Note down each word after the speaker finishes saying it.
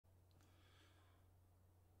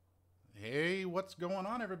Hey, what's going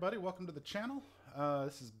on, everybody? Welcome to the channel.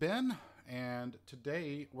 This is Ben, and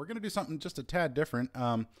today we're going to do something just a tad different.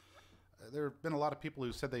 There have been a lot of people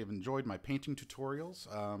who said they've enjoyed my painting tutorials.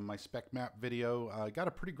 My spec map video got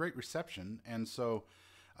a pretty great reception, and so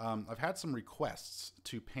I've had some requests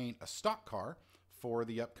to paint a stock car for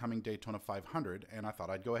the upcoming Daytona 500, and I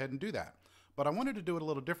thought I'd go ahead and do that. But I wanted to do it a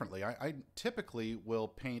little differently. I typically will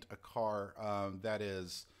paint a car that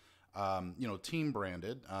is team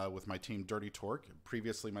branded with my team Dirty Torque,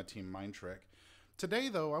 previously my team Mind Trick. Today,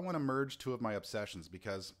 though, I want to merge two of my obsessions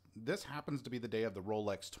because this happens to be the day of the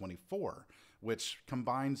Rolex 24, which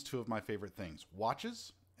combines two of my favorite things,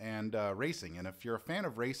 watches and racing. And if you're a fan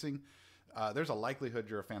of racing, there's a likelihood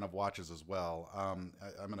you're a fan of watches as well. I'm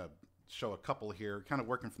going to show a couple here, kind of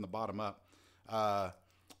working from the bottom up.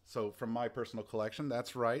 So from my personal collection,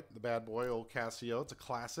 that's right, the bad boy, old Casio. It's a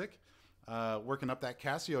classic. Working up that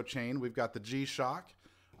Casio chain, we've got the G-Shock.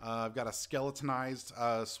 I've got a skeletonized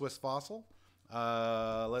Swiss Fossil.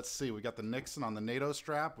 Let's see, we got the Nixon on the NATO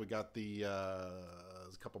strap. We got the,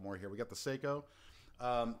 there's a couple more here. We got the Seiko.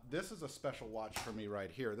 This is a special watch for me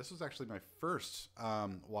right here. This was actually my first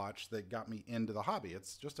watch that got me into the hobby.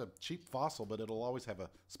 It's just a cheap fossil, but it'll always have a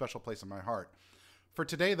special place in my heart. For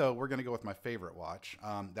today, though, we're going to go with my favorite watch.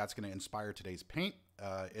 That's going to inspire today's paint.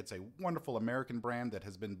 It's a wonderful American brand that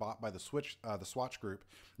has been bought by the Swatch Group.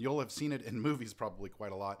 You'll have seen it in movies probably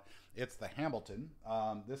quite a lot. It's the Hamilton.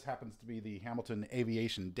 This happens to be the Hamilton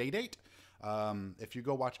Aviation Day-Date. If you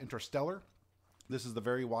go watch Interstellar, this is the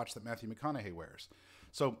very watch that Matthew McConaughey wears.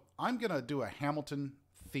 So I'm going to do a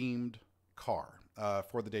Hamilton-themed car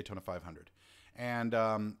for the Daytona 500.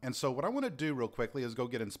 And so what I want to do real quickly is go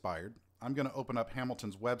get inspired. I'm going to open up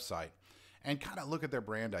Hamilton's website and kind of look at their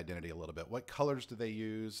brand identity a little bit. What colors do they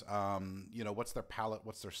use? What's their palette?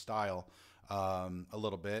 What's their style? A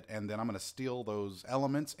little bit. And then I'm going to steal those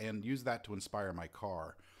elements and use that to inspire my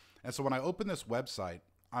car. And so when I open this website,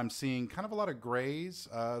 I'm seeing kind of a lot of grays,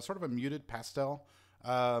 sort of a muted pastel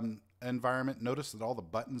environment. Notice that all the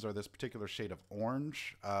buttons are this particular shade of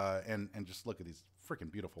orange. And just look at these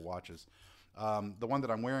freaking beautiful watches. The one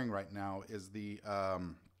that I'm wearing right now is the...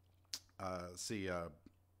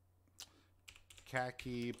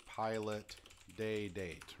 Khaki Pilot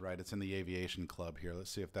Day-Date, right? It's in the aviation club here.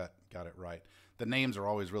 Let's see if that got it right. The names are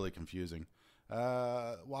always really confusing.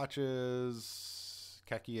 Watches,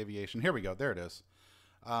 Khaki Aviation. Here we go. There it is.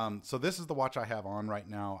 So this is the watch I have on right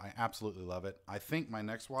now. I absolutely love it. I think my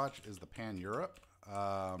next watch is the Pan Europe.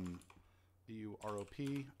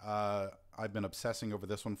 B-U-R-O-P. I've been obsessing over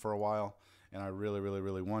this one for a while, and I really, really,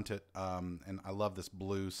 really want it. And I love this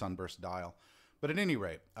blue sunburst dial. But at any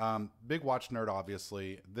rate, big watch nerd,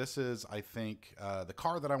 obviously. This is, I think, the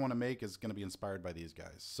car that I want to make is going to be inspired by these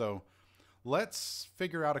guys. So let's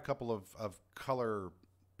figure out a couple of color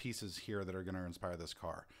pieces here that are going to inspire this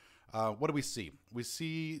car. What do we see? We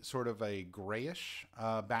see sort of a grayish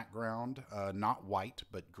background, not white,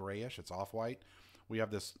 but grayish. It's off-white. We have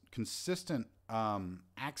this consistent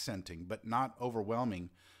accenting, but not overwhelming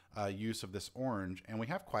use of this orange, and we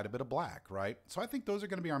have quite a bit of black, right? So I think those are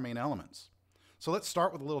going to be our main elements. So let's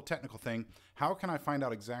start with a little technical thing. How can I find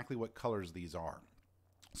out exactly what colors these are?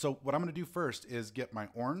 So what I'm going to do first is get my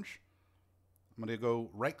orange. I'm going to go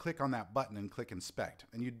right-click on that button and click Inspect.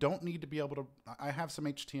 And you don't need to be able to... I have some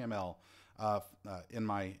HTML in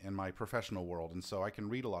my professional world, and so I can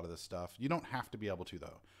read a lot of this stuff. You don't have to be able to,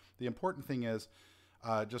 though. The important thing is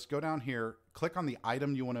just go down here, click on the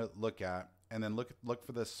item you want to look at, and then look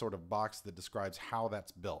for this sort of box that describes how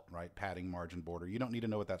that's built, right? Padding, margin, border. You don't need to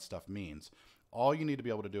know what that stuff means. All you need to be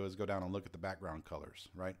able to do is go down and look at the background colors,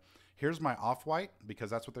 right? Here's my off-white because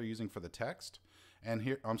that's what they're using for the text, and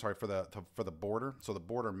here I'm sorry for the border. So the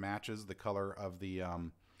border matches the color of the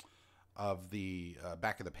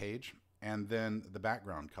back of the page, and then the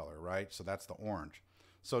background color, right? So that's the orange.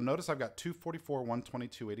 So notice I've got 244,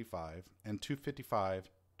 122, 85, and 255.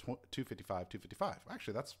 255, 255.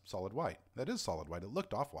 Actually, that's solid white. That is solid white. It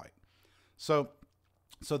looked off-white. So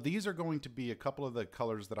these are going to be a couple of the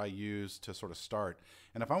colors that I use to sort of start.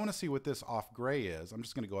 And if I want to see what this off gray is, I'm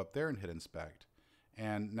just going to go up there and hit inspect.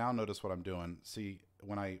 And now notice what I'm doing. See,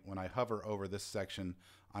 when I hover over this section,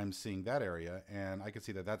 I'm seeing that area, and I can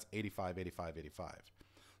see that that's 85, 85, 85.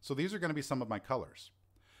 So these are going to be some of my colors.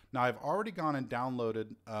 Now I've already gone and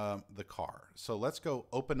downloaded the car. So let's go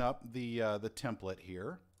open up the template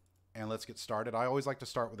here. And let's get started. I always like to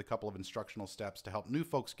start with a couple of instructional steps to help new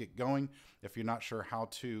folks get going. If you're not sure how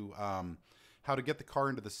to get the car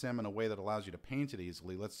into the sim in a way that allows you to paint it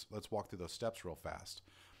easily, let's walk through those steps real fast.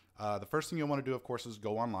 The first thing you'll want to do, of course, is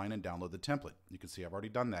go online and download the template. You can see I've already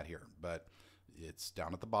done that here, but it's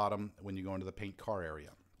down at the bottom when you go into the paint car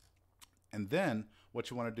area. And then what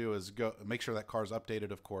you want to do is go make sure that car is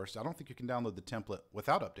updated, of course. I don't think you can download the template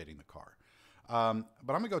without updating the car. But I'm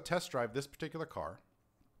going to go test drive this particular car.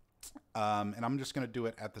 And I'm just going to do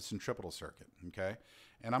it at the centripetal circuit, okay?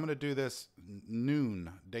 And I'm going to do this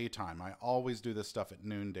noon daytime. I always do this stuff at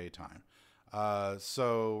noon daytime.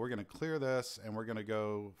 So we're going to clear this, and we're going to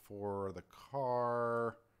go for the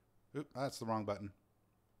car. Oop, that's the wrong button.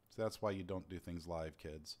 So that's why you don't do things live,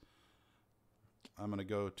 kids. I'm going to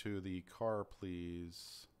go to the car,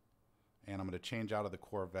 please. And I'm going to change out of the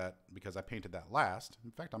Corvette because I painted that last.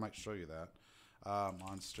 In fact, I might show you that.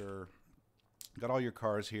 Monster. Got all your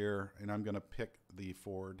cars here, and I'm going to pick the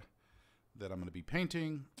Ford that I'm going to be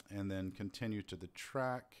painting and then continue to the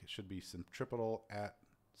track. It should be centripetal at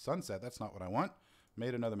sunset. That's not what I want.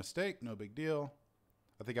 Made another mistake. No big deal.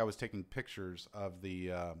 I think I was taking pictures of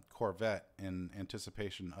the Corvette in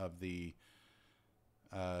anticipation of the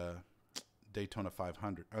Daytona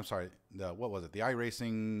 500. I'm sorry, what was it? The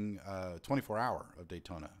iRacing 24-hour of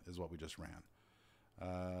Daytona is what we just ran.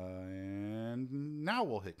 And now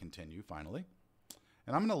we'll hit continue finally.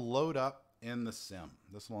 And I'm going to load up in the sim.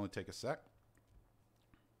 This will only take a sec.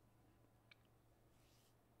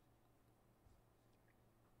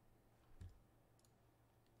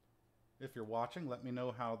 If you're watching, let me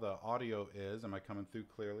know how the audio is. Am I coming through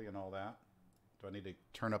clearly and all that? Do I need to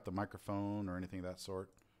turn up the microphone or anything of that sort?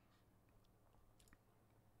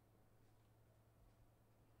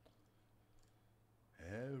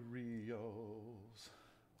 Aerials.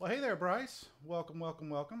 Well, hey there, Bryce. Welcome, welcome,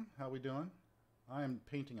 welcome. How we doing? I am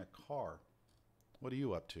painting a car. What are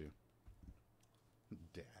you up to?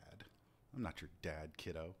 Dad. I'm not your dad,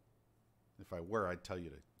 kiddo. If I were, I'd tell you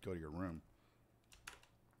to go to your room.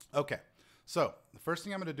 Okay, so the first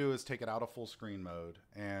thing I'm going to do is take it out of full screen mode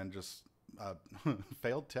and just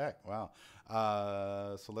failed tech. Wow.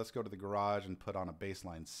 So let's go to the garage and put on a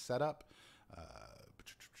baseline setup.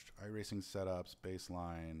 iRacing setups,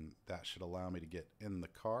 baseline. That should allow me to get in the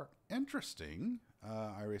car. Interesting.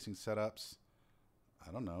 iRacing setups.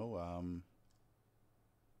 I don't know.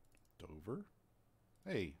 Dover.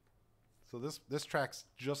 Hey, so this track's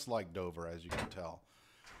just like Dover, as you can tell.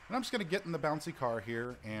 And I'm just going to get in the bouncy car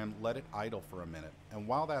here and let it idle for a minute. And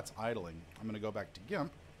while that's idling, I'm going to go back to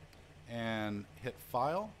Gimp and hit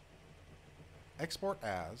File, Export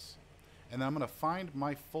As, and then I'm going to find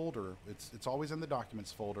my folder. It's always in the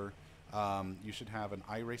Documents folder. You should have an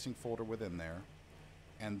iRacing folder within there,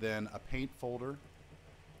 and then a Paint folder.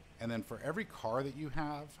 And then for every car that you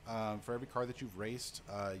have, for every car that you've raced,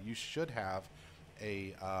 you should have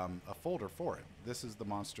a folder for it. This is the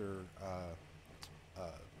Monster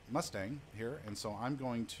Mustang here, and so I'm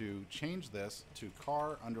going to change this to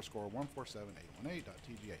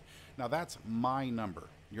car_147818.tga. Now that's my number.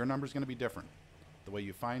 Your number is going to be different. The way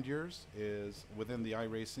you find yours is within the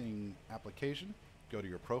iRacing application. Go to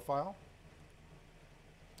your profile,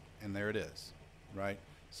 and there it is, right?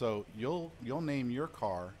 So you'll name your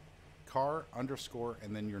car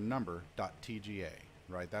and then your number .tga,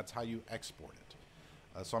 right? That's how you export it.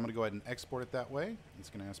 So I'm going to go ahead and export it that way. It's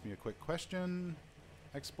going to ask me a quick question.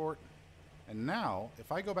 Export. And now,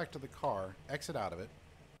 if I go back to the car, exit out of it,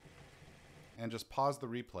 and just pause the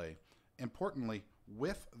replay, importantly,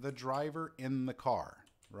 with the driver in the car,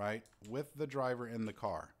 right? With the driver in the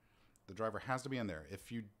car. The driver has to be in there.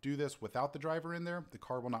 If you do this without the driver in there, the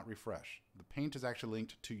car will not refresh. The paint is actually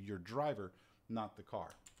linked to your driver, not the car.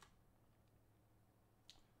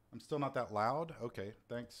 I'm still not that loud. Okay,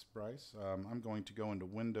 thanks, Bryce. I'm going to go into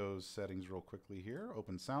Windows settings real quickly here.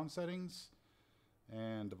 Open sound settings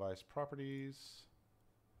and device properties.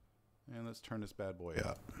 And let's turn this bad boy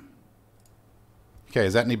up. Okay,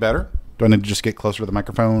 is that any better? Do I need to just get closer to the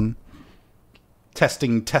microphone?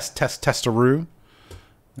 Testing, testaroo.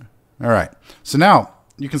 All right, so now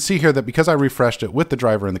you can see here that because I refreshed it with the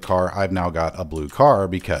driver in the car, I've now got a blue car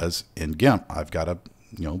because in Gimp, I've got a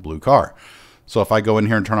blue car. So if I go in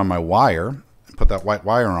here and turn on my wire, and put that white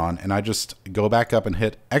wire on, and I just go back up and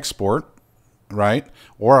hit export, right?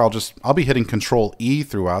 Or I'll be hitting Control E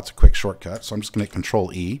throughout. It's a quick shortcut. So I'm just going to hit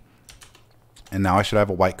Control E. And now I should have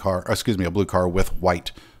a a blue car with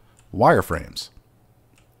white wireframes.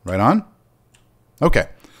 Right on? Okay.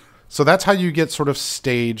 So that's how you get sort of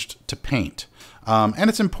staged to paint. And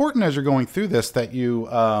it's important as you're going through this that you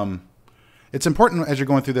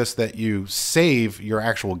save your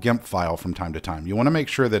actual Gimp file from time to time. You want to make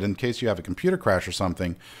sure that in case you have a computer crash or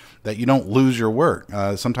something, that you don't lose your work.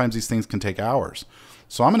 Sometimes these things can take hours.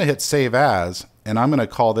 So I'm going to hit Save As, and I'm going to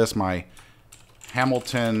call this my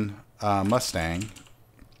Hamilton Mustang.xcf,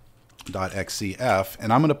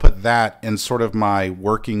 and I'm going to put that in sort of my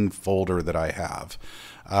working folder that I have.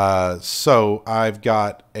 So I've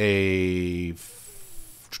got a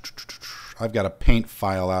paint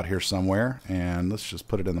file out here somewhere, and let's just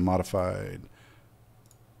put it in the modified.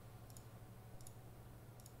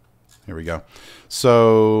 Here we go.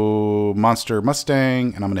 So Monster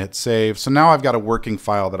Mustang, and I'm going to hit save. So now I've got a working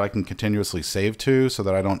file that I can continuously save to so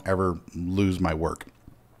that I don't ever lose my work.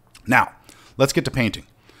 Now, let's get to painting.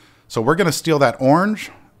 So we're going to steal that orange,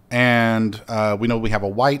 and we know we have a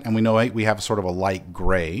white, and we know we have sort of a light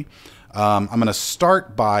gray. I'm going to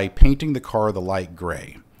start by painting the car the light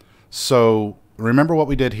gray. So remember what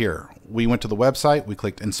we did here. We went to the website, we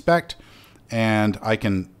clicked inspect, and I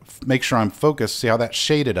can make sure I'm focused. See how that's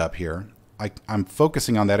shaded up here? I'm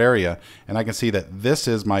focusing on that area, and I can see that this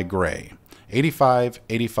is my gray. 85,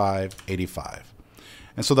 85, 85.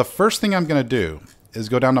 And so the first thing I'm going to do is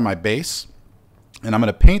go down to my base, and I'm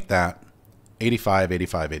going to paint that 85,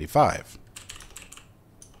 85, 85.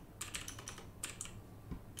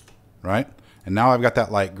 Right? And now I've got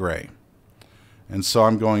that light gray. And so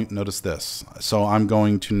I'm going, notice this. So I'm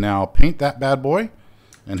going to now paint that bad boy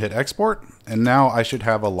and hit export. And now I should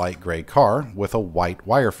have a light gray car with a white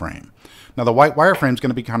wireframe. Now the white wireframe is going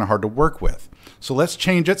to be kind of hard to work with. So let's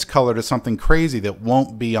change its color to something crazy that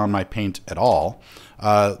won't be on my paint at all,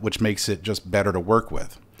 which makes it just better to work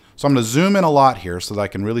with. So I'm going to zoom in a lot here so that I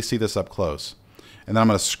can really see this up close. And then I'm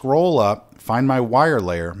going to scroll up, find my wire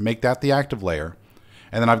layer, make that the active layer.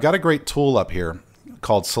 And then I've got a great tool up here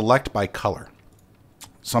called Select by Color.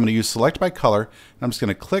 So I'm going to use Select by Color, and I'm just going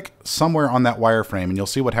to click somewhere on that wireframe, and you'll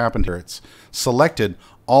see what happened here. It's selected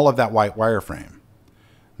all of that white wireframe.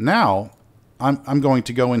 Now, I'm going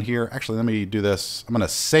to go in here. Actually, let me do this. I'm going to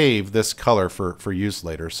save this color for use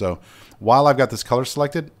later. So while I've got this color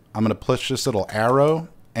selected, I'm going to push this little arrow,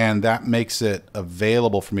 and that makes it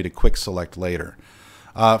available for me to quick select later.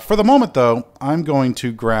 For the moment, though, I'm going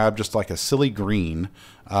to grab just like a silly green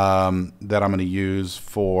that I'm going to use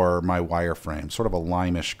for my wireframe, sort of a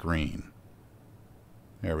lime-ish green.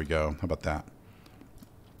 There we go. How about that?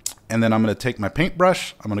 And then I'm going to take my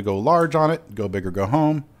paintbrush. I'm going to go large on it, go big or go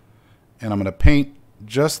home, and I'm going to paint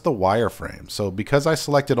just the wireframe. So because I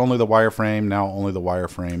selected only the wireframe, now only the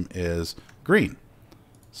wireframe is green.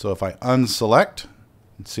 So if I unselect,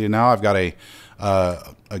 see now I've got a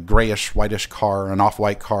grayish, whitish car, an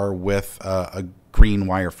off-white car with a green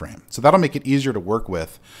wireframe. So that'll make it easier to work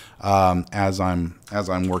with as I'm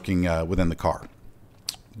working within the car.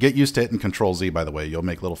 Get used to it in Control Z, by the way. You'll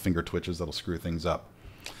make little finger twitches that'll screw things up.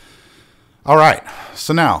 All right,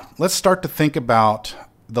 so now let's start to think about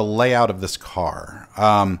the layout of this car.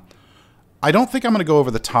 I don't think I'm going to go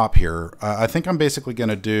over the top here. I think I'm basically going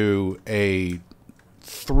to do a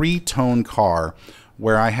three-tone car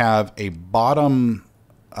where I have a bottom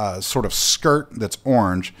sort of skirt that's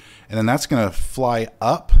orange, and then that's going to fly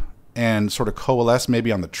up and sort of coalesce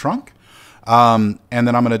maybe on the trunk. And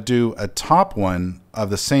then I'm going to do a top one of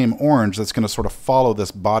the same orange that's going to sort of follow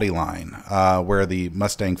this body line where the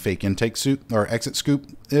Mustang fake intake suit or exit scoop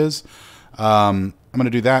is. I'm going to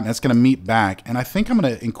do that, and it's going to meet back. And I think I'm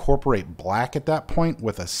going to incorporate black at that point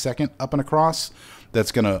with a second up and across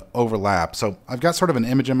that's going to overlap. So I've got sort of an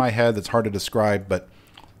image in my head that's hard to describe, but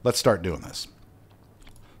let's start doing this.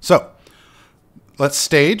 So let's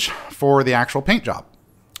stage for the actual paint job.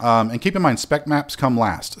 And keep in mind, spec maps come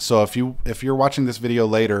last. So if you're watching this video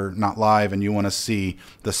later, not live, and you want to see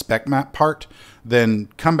the spec map part, then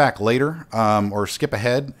come back later or skip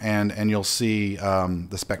ahead, and you'll see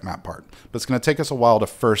the spec map part. But it's going to take us a while to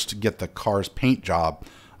first get the car's paint job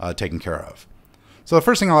taken care of. So the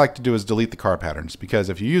first thing I like to do is delete the car patterns, because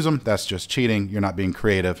if you use them, that's just cheating. You're not being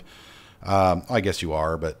creative. I guess you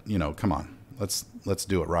are, but you know, come on, let's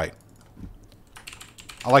do it right.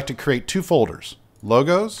 I like to create two folders: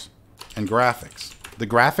 logos and graphics. The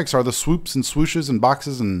graphics are the swoops and swooshes and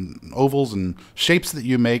boxes and ovals and shapes that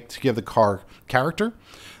you make to give the car character.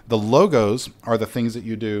 The logos are the things that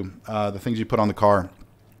you do, the things you put on the car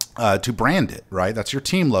to brand it, right? That's your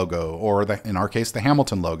team logo, or in our case, the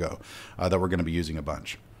Hamilton logo that we're going to be using a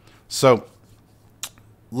bunch. So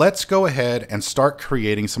let's go ahead and start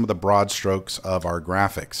creating some of the broad strokes of our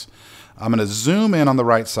graphics. I'm going to zoom in on the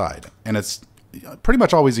right side, and it's pretty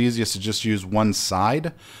much always easiest to just use one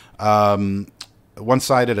side at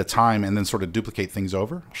a time, and then sort of duplicate things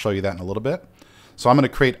over. I'll show you that in a little bit. So I'm going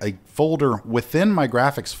to create a folder within my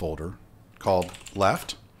graphics folder called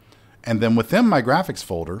left. And then within my graphics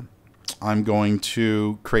folder, I'm going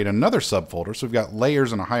to create another subfolder. So we've got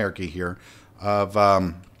layers and a hierarchy here of,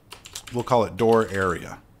 we'll call it door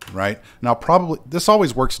area, right? Now probably, this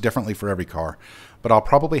always works differently for every car, but I'll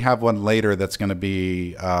probably have one later that's going to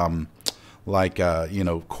be like, you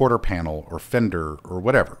know, quarter panel or fender or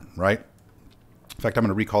whatever, right? In fact, I'm going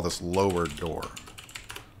to recall this lower door.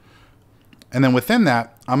 And then within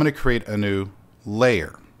that, I'm going to create a new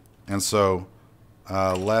layer. And so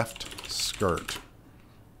left skirt.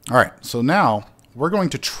 All right, so now we're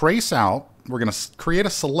going to trace out, we're going to create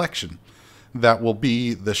a selection that will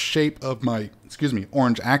be the shape of my,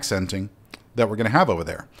 orange accenting that we're going to have over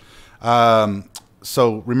there.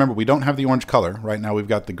 So remember, we don't have the orange color. Right now we've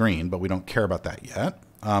got the green, but we don't care about that yet.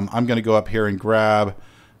 I'm going to go up here and grab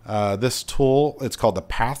this tool. It's called the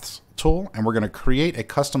Paths tool, and we're going to create a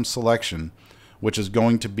custom selection, which is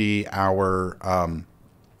going to be our,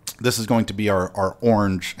 this is going to be our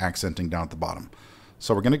orange accenting down at the bottom.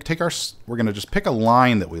 So we're going to take we're going to just pick a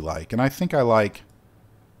line that we like. And I think I like,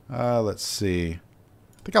 let's see. I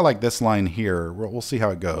think I like this line here. We'll see how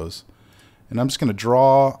it goes. And I'm just going to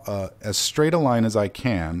draw as straight a line as I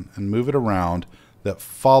can and move it around that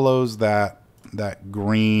follows that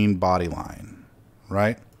green body line,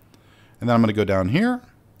 right? And then I'm going to go down here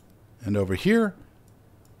and over here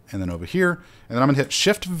and then over here. And then I'm going to hit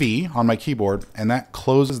Shift V on my keyboard, and that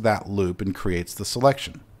closes that loop and creates the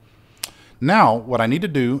selection. Now, what I need to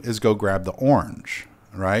do is go grab the orange,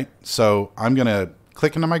 right? So I'm going to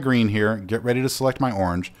click into my green here, get ready to select my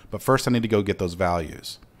orange, but first I need to go get those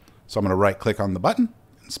values. So I'm going to right click on the button,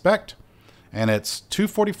 inspect, and it's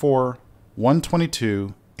 244,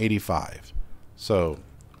 122, 85. So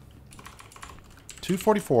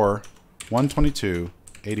 244, 122,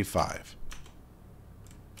 85.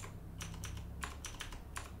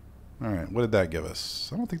 All right, what did that give us?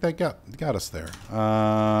 I don't think that got us there.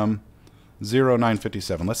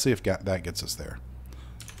 0957. Let's see if that gets us there.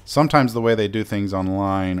 Sometimes the way they do things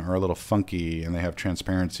online are a little funky, and they have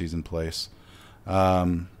transparencies in place.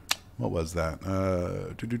 What was that?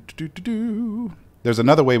 There's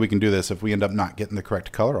another way we can do this if we end up not getting the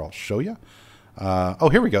correct color. I'll show you. Oh,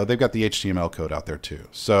 here we go. They've got the HTML code out there too.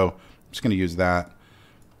 So I'm just going to use that.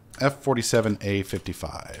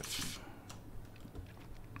 F47A55.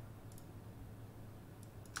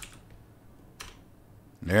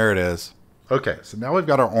 There it is. Okay, so now we've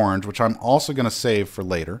got our orange, which I'm also going to save for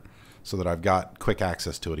later so that I've got quick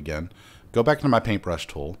access to it again. Go back into my paintbrush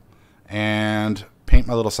tool and paint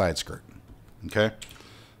my little side skirt. Okay,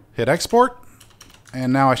 hit export,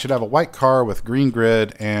 and now I should have a white car with green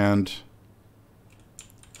grid and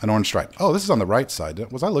an orange stripe. Oh, this is on the right side.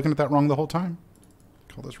 Was I looking at that wrong the whole time?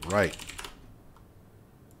 Call this right.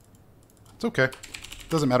 It's okay.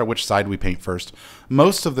 Doesn't matter which side we paint first.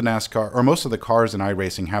 Most of the NASCAR, or most of the cars in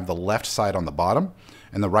iRacing, have the left side on the bottom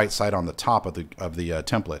and the right side on the top of the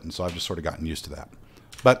template, and so I've just sort of gotten used to that.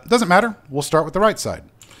 But it doesn't matter. We'll start with the right side.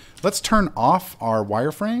 Let's turn off our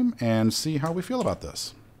wireframe and see how we feel about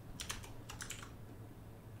this.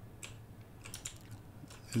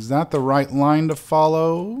 Is that the right line to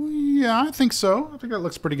follow? Yeah, I think so. I think that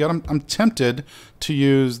looks pretty good. I'm tempted to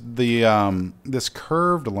use the this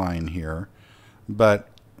curved line here, but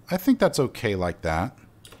I think that's okay like that.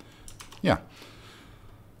 Yeah.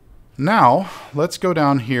 Now, let's go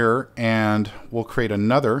down here and we'll create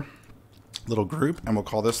another little group, and we'll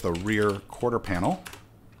call this the rear quarter panel.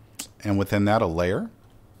 And within that, a layer.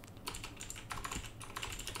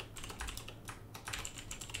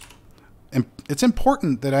 And it's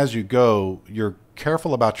important that as you go, you're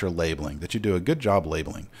careful about your labeling, that you do a good job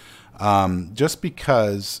labeling. Just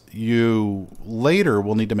because you later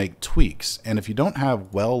will need to make tweaks. And if you don't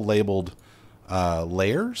have well-labeled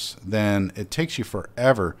layers, then it takes you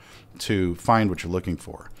forever to find what you're looking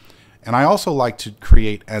for. And I also like to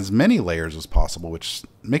create as many layers as possible, which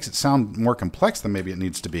makes it sound more complex than maybe it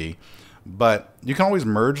needs to be. But you can always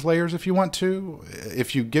merge layers if you want to.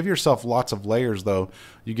 If you give yourself lots of layers, though,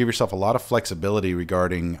 you give yourself a lot of flexibility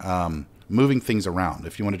regarding moving things around.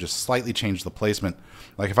 If you want to just slightly change the placement,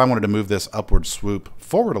 like if I wanted to move this upward swoop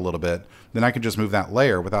forward a little bit, then I could just move that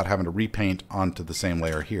layer without having to repaint onto the same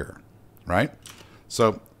layer here, right?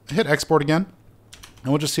 So hit export again,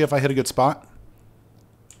 and we'll just see if I hit a good spot.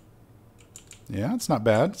 Yeah, it's not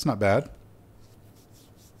bad. It's not bad.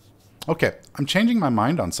 Okay, I'm changing my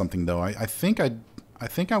mind on something though. I think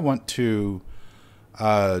I want to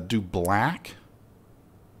do black.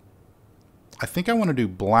 I think I want to do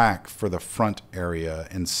black for the front area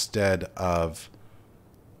instead of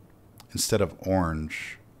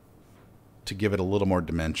orange to give it a little more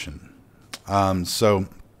dimension. So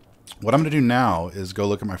what I'm going to do now is go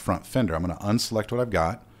look at my front fender. I'm going to unselect what I've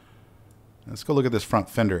got. Let's go look at this front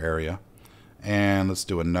fender area, and let's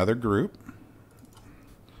do another group.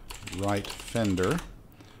 Right fender,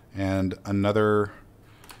 and another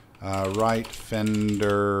right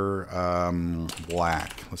fender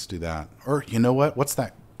black. Let's do that. Or you know what? What's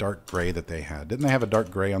that dark gray that they had? Didn't they have a dark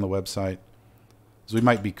gray on the website? So we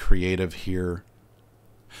might be creative here.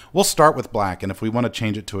 We'll start with black, and if we want to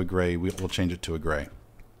change it to a gray, we'll change it to a gray.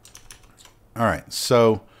 All right,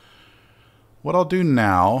 so what I'll do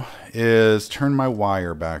now is turn my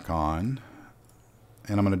wire back on,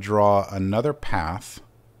 and I'm going to draw another path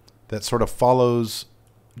that sort of follows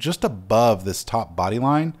just above this top body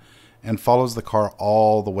line and follows the car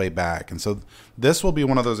all the way back. And so this will be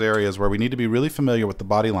one of those areas where we need to be really familiar with the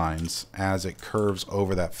body lines as it curves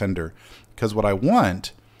over that fender. Because what I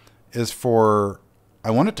want is I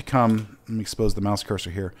want it to come, let me expose the mouse cursor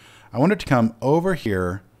here. I want it to come over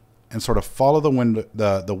here and sort of follow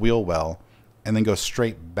the wheel well, and then go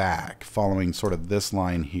straight back, following sort of this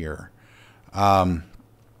line here. I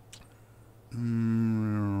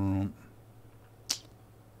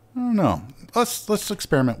don't know. Let's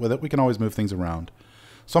experiment with it. We can always move things around.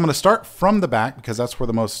 So I'm going to start from the back because that's where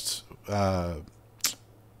the most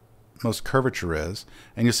curvature is.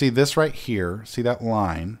 And you see this right here. See that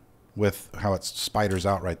line with how it spiders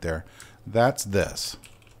out right there? That's this.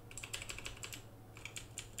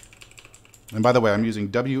 And by the way, I'm using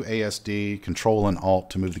WASD, Control and Alt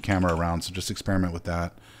to move the camera around, so just experiment with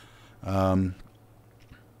that. Okay,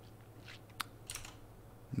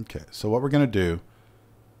 so what we're going to do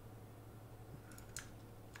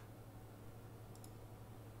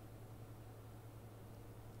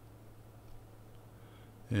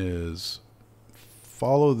is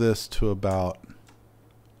follow this to about...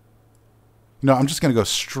 No, I'm just going to go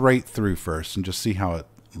straight through first and just see how it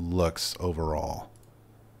looks overall.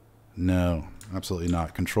 No, absolutely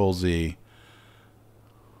not. Control Z.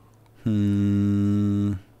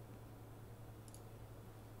 Follow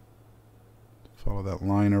that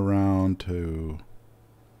line around to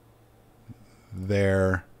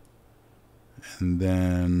there. And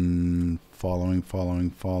then following.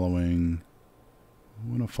 I'm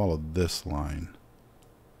going to follow this line.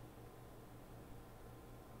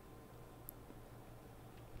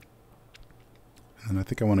 And I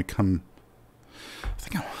think I want to come...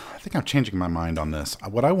 I think I'm changing my mind on this.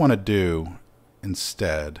 What I want to do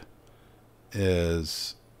instead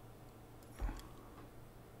is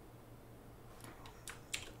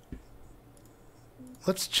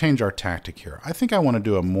let's change our tactic here. I think I want to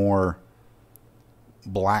do a more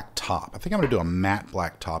black top. I think I'm going to do a matte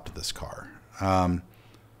black top to this car.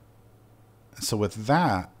 So with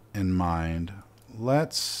that in mind,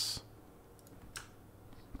 let's...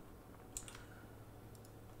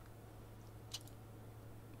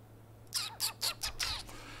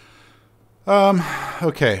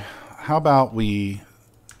 Okay, how about we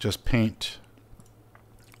just paint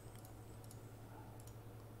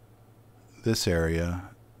this area.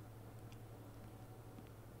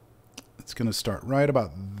 It's going to start right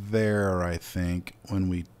about there, I think, when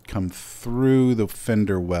we come through the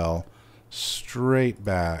fender well, straight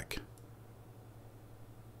back.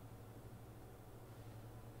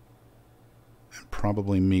 And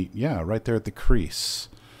probably meet, yeah, right there at the crease.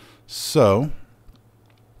 So...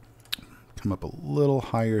 come up a little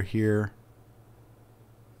higher here.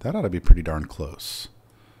 That ought to be pretty darn close.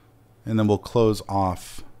 And then we'll close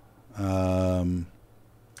off.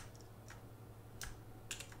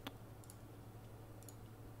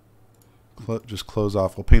 Just close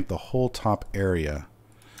off. We'll paint the whole top area.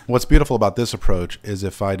 What's beautiful about this approach is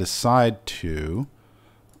if I decide to,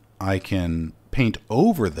 I can paint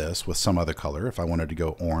over this with some other color. If I wanted to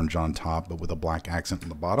go orange on top but with a black accent on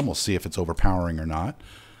the bottom, we'll see if it's overpowering or not.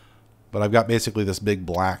 But I've got basically this big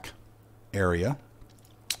black area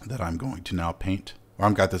that I'm going to now paint. Or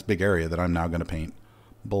I've got this big area that I'm now going to paint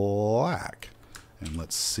black. And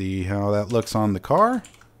let's see how that looks on the car.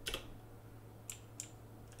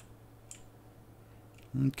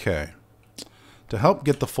 Okay. To help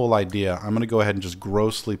get the full idea, I'm going to go ahead and just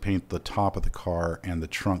grossly paint the top of the car and the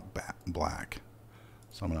trunk black.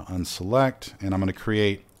 So I'm going to unselect, and I'm going to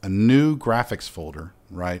create a new graphics folder,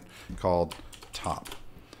 right, called top.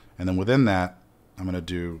 And then within that, I'm going to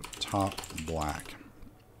do top black.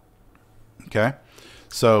 Okay,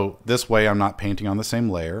 so this way I'm not painting on the same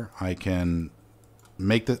layer. I can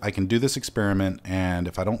do this experiment, and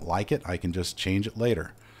if I don't like it, I can just change it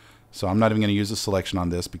later. So I'm not even going to use a selection on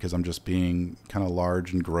this because I'm just being kind of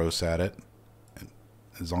large and gross at it.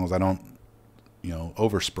 As long as I don't,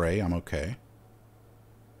 overspray, I'm okay.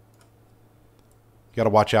 You got to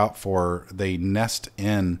watch out for they nest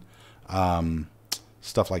in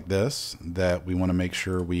stuff like this that we want to make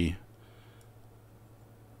sure we,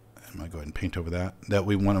 I'm going to go ahead and paint over that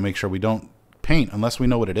we want to make sure we don't paint unless we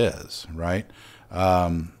know what it is, right?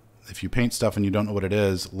 If you paint stuff and you don't know what it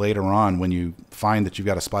is, later on when you find that you've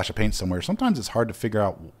got a splash of paint somewhere, sometimes it's hard to figure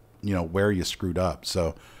out, where you screwed up.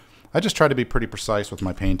 So I just try to be pretty precise with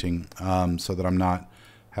my painting so that I'm not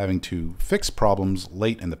having to fix problems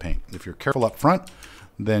late in the paint. If you're careful up front,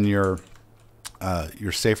 then you're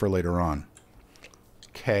safer later on.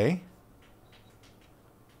 Okay.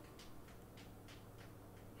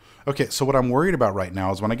 Okay, so what I'm worried about right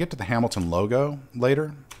now is when I get to the Hamilton logo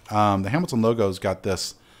later, the Hamilton logo's got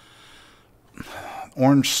this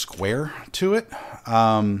orange square to it.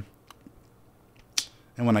 And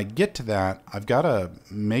when I get to that, I've got to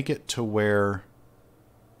make it to where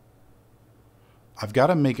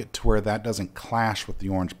that doesn't clash with the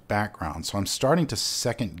orange background. So I'm starting to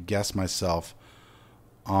second guess myself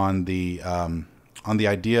on the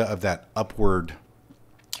idea of that upward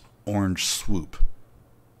orange swoop.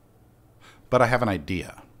 But I have an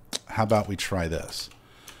idea. How about we try this?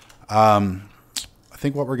 I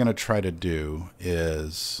think what we're going to try to do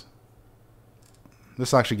is,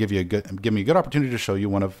 this will actually give me a good opportunity to show you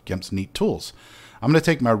one of Gimp's neat tools. I'm going to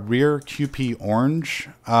take my rear QP orange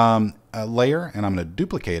layer and I'm going to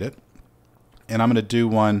duplicate it, and I'm going to do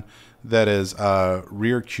one that is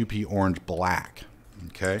rear QP orange black.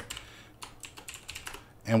 Okay.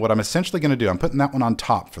 And what I'm essentially going to do, I'm putting that one on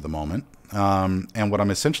top for the moment. And what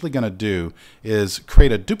I'm essentially going to do is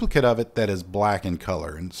create a duplicate of it that is black in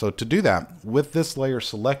color. And so to do that, with this layer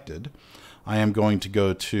selected, I am going to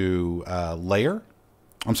go to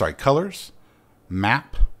Colors,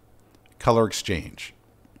 Map, Color Exchange.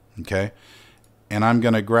 Okay. And I'm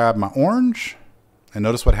going to grab my orange, and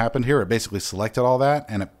notice what happened here. It basically selected all that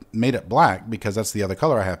and it made it black because that's the other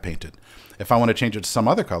color I have painted. If I want to change it to some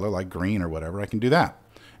other color like green or whatever, I can do that.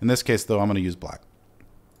 In this case though, I'm going to use black.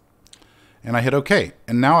 And I hit OK.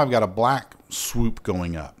 And now I've got a black swoop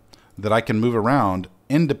going up that I can move around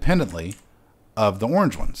independently of the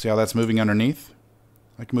orange one. See how that's moving underneath?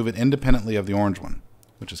 I can move it independently of the orange one,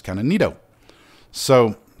 which is kind of neato. So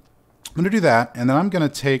I'm going to do that. And then I'm going to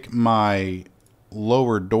take my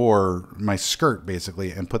lower door, my skirt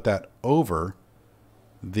basically, and put that over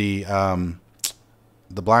the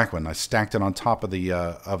black one. I stacked it on top of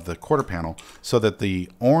the quarter panel so that the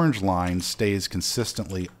orange line stays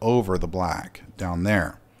consistently over the black down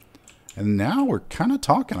there. And now we're kind of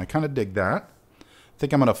talking. I kind of dig that. I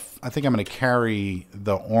think I'm gonna carry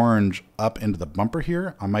the orange up into the bumper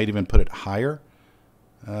here. I might even put it higher.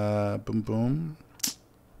 Boom, boom.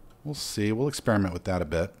 We'll see. We'll experiment with that a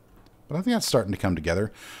bit. But I think that's starting to come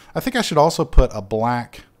together. I think I should also put a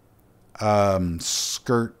black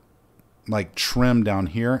skirt like trim down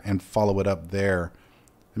here and follow it up there,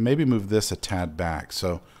 and maybe move this a tad back.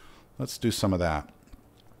 So let's do some of that.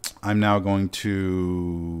 I'm now going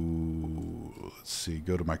to, let's see,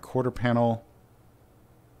 go to my quarter panel.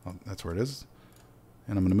 Oh, that's where it is.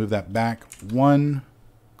 And I'm going to move that back one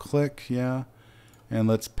click. Yeah. And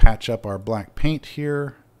let's patch up our black paint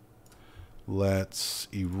here. Let's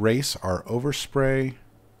erase our overspray.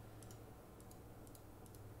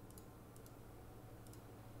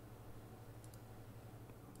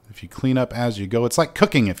 If you clean up as you go, it's like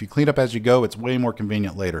cooking. If you clean up as you go, it's way more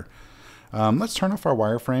convenient later. Let's turn off our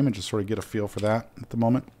wireframe and just sort of get a feel for that at the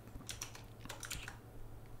moment.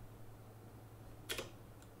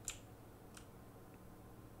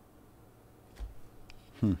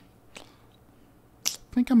 I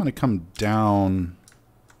think I'm going to come down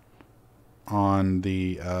on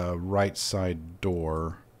the right side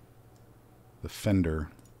door, the fender,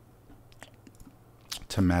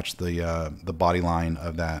 to match the body line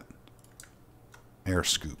of that air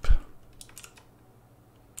scoop.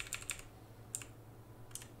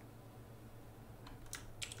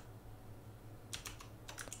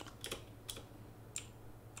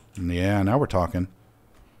 Yeah, now we're talking.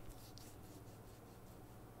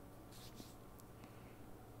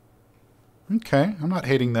 Okay, I'm not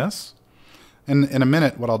hating this. And in a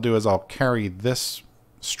minute, what I'll do is I'll carry this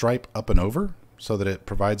stripe up and over so that it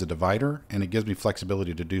provides a divider, and it gives me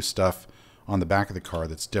flexibility to do stuff on the back of the car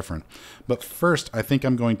that's different. But first, I think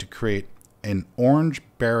I'm going to create an orange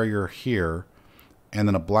barrier here and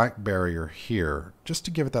then a black barrier here, just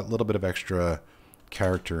to give it that little bit of extra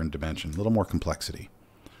character and dimension, a little more complexity.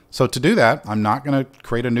 So to do that, I'm not going to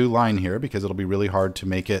create a new line here because it'll be really hard to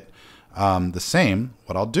make it the same.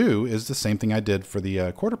 What I'll do is the same thing I did for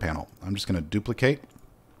the quarter panel. I'm just going to duplicate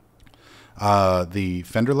the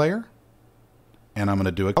fender layer, and I'm going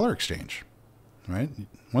to do a color exchange. Right?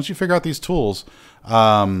 Once you figure out these tools,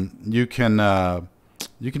 you can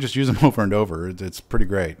just use them over and over. It's pretty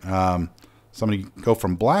great. So I'm going to go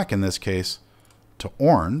from black in this case to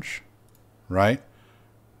orange, right?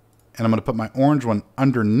 And I'm going to put my orange one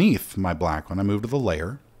underneath my black one. I move to the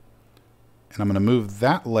layer, and I'm going to move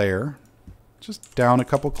that layer just down a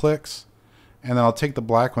couple clicks, and then I'll take the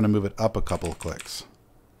black one and move it up a couple of clicks.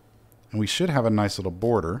 And we should have a nice little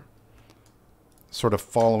border sort of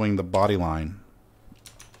following the body line.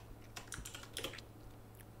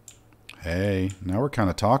 Hey, now we're kind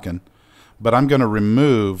of talking. But I'm going to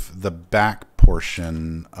remove the back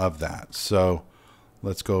portion of that. So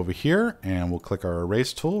let's go over here and we'll click our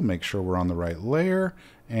erase tool, make sure we're on the right layer,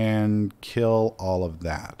 and kill all of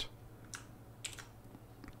that.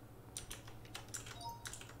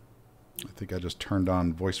 I think I just turned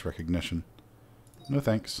on voice recognition. No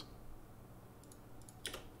thanks.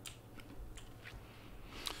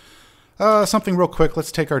 Something real quick.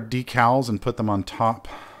 Let's take our decals and put them on top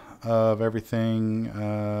of everything.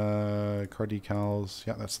 Car decals.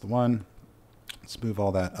 Yeah, that's the one. Let's move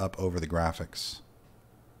all that up over the graphics.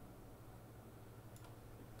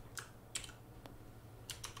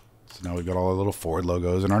 So now we've got all our little Ford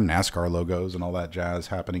logos and our NASCAR logos and all that jazz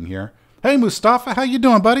happening here. Hey, Mustafa, how you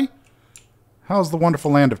doing, buddy? How's the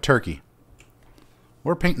wonderful land of Turkey?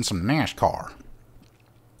 We're painting some NASCAR.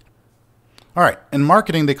 All right, in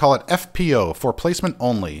marketing, they call it FPO, for placement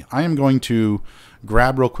only. I am going to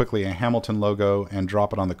grab real quickly a Hamilton logo and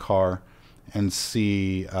drop it on the car and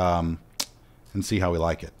see how we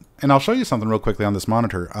like it. And I'll show you something real quickly on this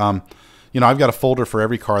monitor. You know, I've got a folder for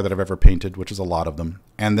every car that I've ever painted, which is a lot of them.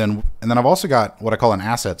 And then I've also got what I call an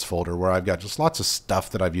assets folder, where I've got just lots of stuff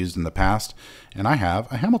that I've used in the past. And I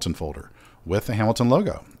have a Hamilton folder with a Hamilton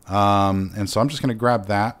logo. And so I'm just going to grab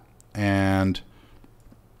that and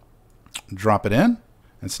drop it in.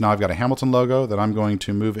 And so now I've got a Hamilton logo that I'm going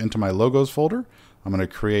to move into my logos folder. I'm going to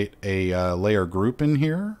create a layer group in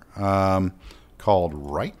here called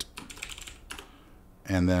right.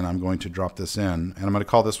 And then I'm going to drop this in. And I'm going to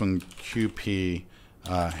call this one QP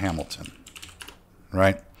Hamilton.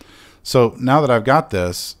 Right? So now that I've got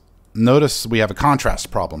this, notice we have a contrast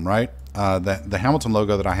problem, right? The Hamilton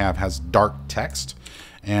logo that I have has dark text,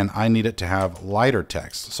 and I need it to have lighter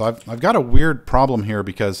text. So I've got a weird problem here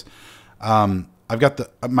because I've got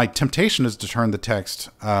my temptation is to turn the text,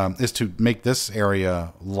 is to make this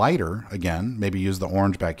area lighter again, maybe use the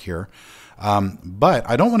orange back here. But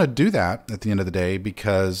I don't want to do that at the end of the day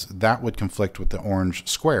because that would conflict with the orange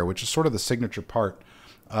square, which is sort of the signature part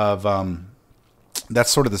of,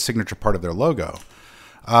 that's sort of the signature part of their logo.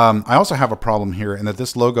 I also have a problem here in that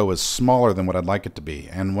this logo is smaller than what I'd like it to be.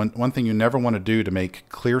 And one thing you never want to do to make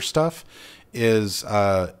clear stuff is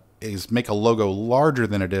make a logo larger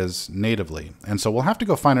than it is natively. And so we'll have to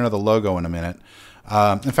go find another logo in a minute.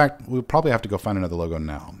 In fact, we'll probably have to go find another logo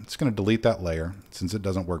now. I'm just going to delete that layer since it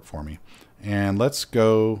doesn't work for me. And let's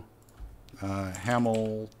go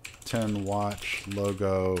Hamilton Watch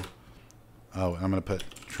logo. Oh, I'm going to put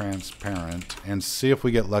transparent and see if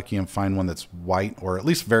we get lucky and find one that's white or at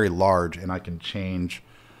least very large, and I can change.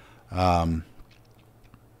 There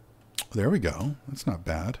we go. That's not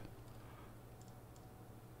bad.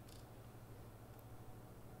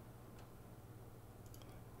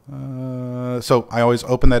 So I always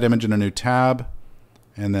open that image in a new tab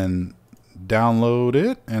and then download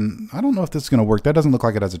it. And I don't know if this is going to work. That doesn't look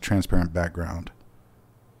like it has a transparent background.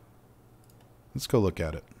 Let's go look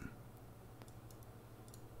at it.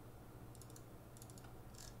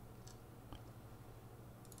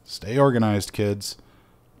 Stay organized, kids.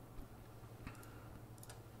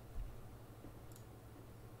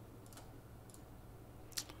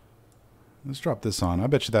 Let's drop this on. I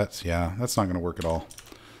bet you that's not going to work at all.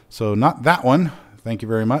 So not that one. Thank you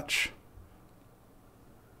very much.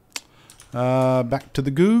 Back to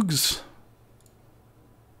the Googs.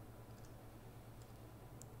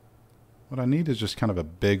 What I need is just kind of a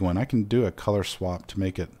big one. I can do a color swap to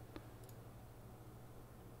make it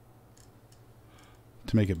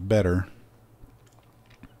better.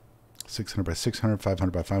 600 by 600,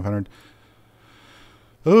 500 by 500.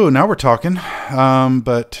 Oh, now we're talking.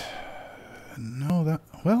 But no,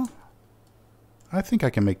 well, I think I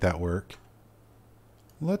can make that work.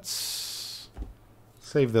 Let's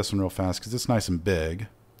save this one real fast because it's nice and big.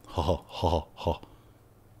 Ha ha ha.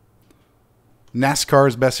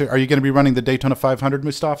 NASCAR's best. Are you going to be running the Daytona 500,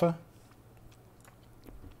 Mustafa?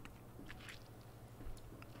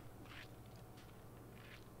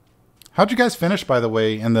 How'd you guys finish, by the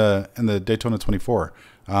way, in the Daytona 24?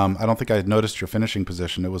 I don't think I had noticed your finishing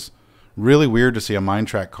position. It was really weird to see a mine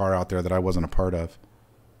track car out there that I wasn't a part of.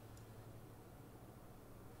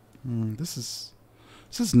 This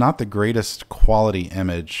is not the greatest quality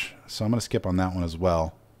image, so I'm going to skip on that one as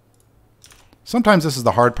well. Sometimes this is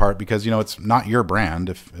the hard part because, you know, it's not your brand.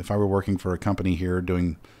 If I were working for a company here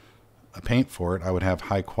doing a paint for it, I would have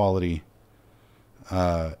high quality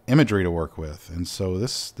imagery to work with. And so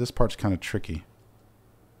this part's kind of tricky.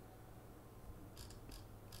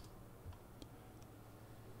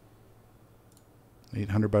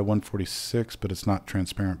 .800 by 146, but it's not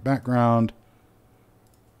transparent background.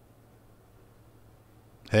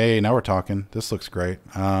 Hey, now we're talking. This looks great.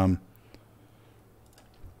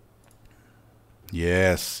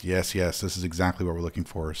 Yes, yes, yes. This is exactly what we're looking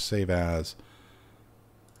for. Save as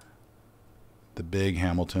the big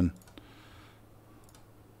Hamilton.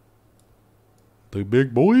 The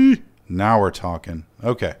big boy. Now we're talking.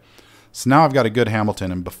 Okay. So now I've got a good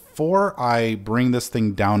Hamilton. And before I bring this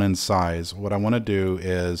thing down in size, what I want to do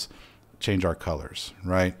is change our colors,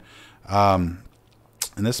 right?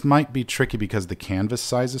 And this might be tricky because the canvas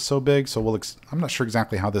size is so big. So I'm not sure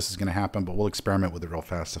exactly how this is going to happen, but we'll experiment with it real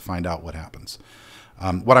fast to find out what happens.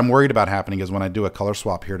 What I'm worried about happening is when I do a color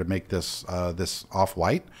swap here to make this this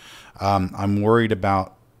off-white, I'm worried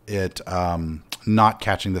about it not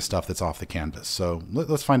catching the stuff that's off the canvas. So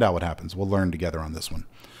let's find out what happens. We'll learn together on this one.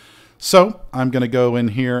 So I'm going to go in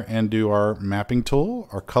here and do our mapping tool,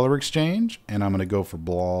 our color exchange, and I'm going to go for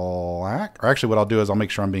black. Or actually what I'll do is I'll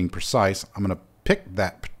make sure I'm being precise. I'm going to pick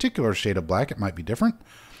that particular shade of black. It might be different.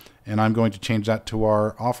 And I'm going to change that to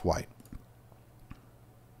our off-white.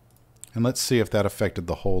 And let's see if that affected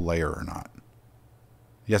the whole layer or not.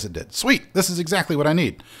 Yes, it did. Sweet. This is exactly what I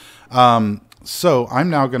need. So I'm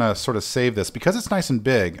now going to sort of save this. Because it's nice and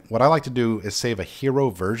big, what I like to do is save a hero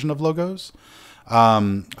version of logos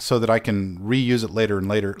so that I can reuse it later and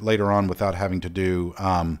later on without having to do,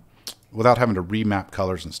 without having to remap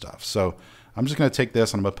colors and stuff. So I'm just going to take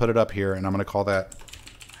this and I'm going to put it up here and I'm going to call that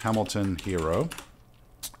Hamilton Hero.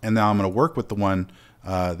 And now I'm going to work with the one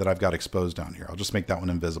that I've got exposed down here. I'll just make that one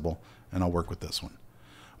invisible and I'll work with this one.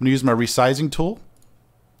 I'm going to use my resizing tool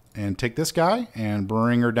and take this guy and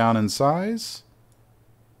bring her down in size.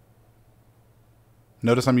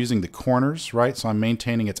 Notice I'm using the corners, right? So I'm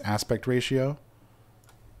maintaining its aspect ratio.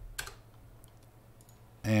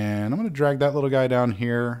 And I'm going to drag that little guy down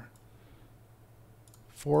here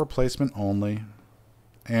for placement only.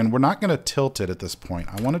 And we're not going to tilt it at this point.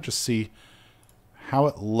 I want to just see how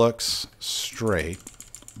it looks straight,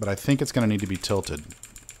 but I think it's going to need to be tilted.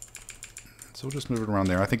 So we'll just move it around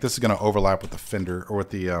there. I think this is going to overlap with the fender or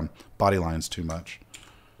with the body lines too much.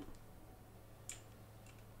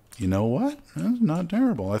 You know what? That's not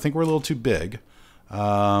terrible. I think we're a little too big.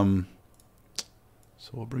 So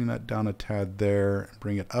we'll bring that down a tad there,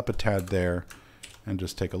 bring it up a tad there, and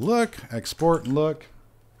just take a look, export and look.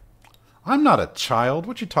 I'm not a child.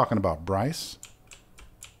 What you talking about, Bryce?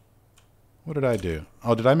 What did I do?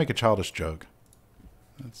 Oh, did I make a childish joke?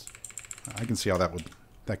 I can see how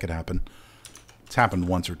that could happen. It's happened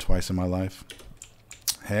once or twice in my life.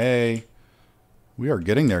 Hey, we are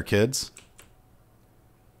getting there, kids.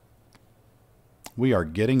 We are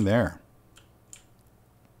getting there.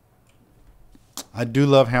 I do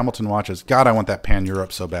love Hamilton watches. God, I want that Pan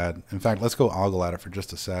Europe so bad. In fact, let's go ogle at it for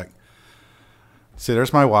just a sec. See,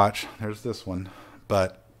 there's my watch. There's this one.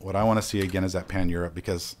 But what I want to see again is that Pan Europe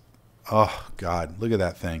because, oh, God, look at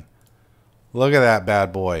that thing. Look at that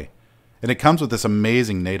bad boy. And it comes with this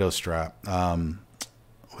amazing NATO strap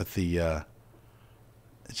with the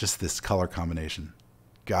just this color combination.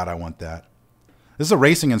 God, I want that. This is a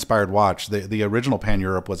racing-inspired watch. The original Pan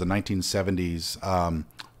Europe was a 1970s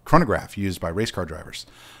chronograph used by race car drivers,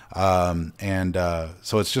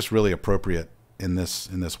 so it's just really appropriate in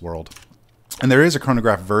this world. And there is a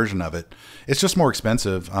chronograph version of it. It's just more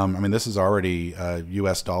expensive. I mean, this is already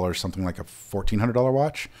U.S. dollars, something like a $1,400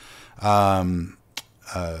 watch.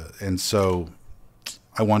 And so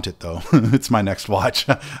I want it though. It's my next watch.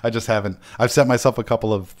 I just haven't. I've set myself a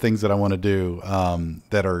couple of things that I want to do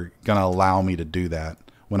that are going to allow me to do that.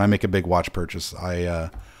 When I make a big watch purchase,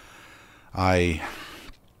 I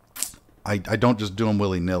don't just do them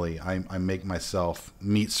willy-nilly. I make myself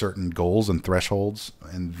meet certain goals and thresholds,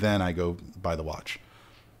 and then I go buy the watch.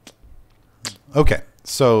 Okay,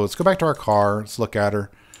 so let's go back to our car. Let's look at her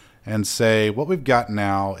and say what we've got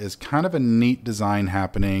now is kind of a neat design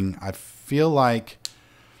happening. I feel like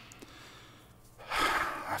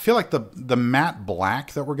the matte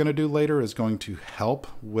black that we're going to do later is going to help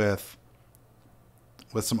with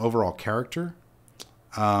some overall character.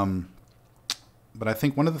 But I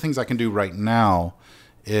think one of the things I can do right now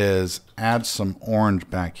is add some orange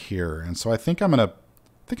back here. And so I think I'm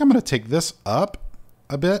gonna take this up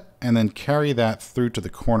a bit and then carry that through to the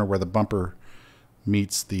corner where the bumper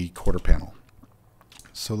meets the quarter panel.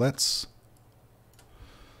 So let's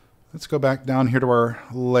go back down here to our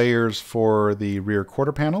layers for the rear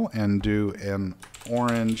quarter panel and do an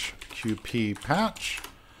orange QP patch.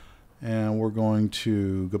 And we're going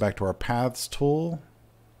to go back to our paths tool,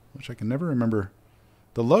 which I can never remember.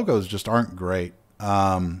 The logos just aren't great.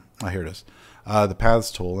 Oh, here it is. The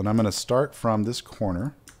paths tool. And I'm going to start from this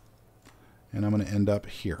corner. And I'm going to end up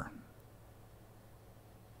here.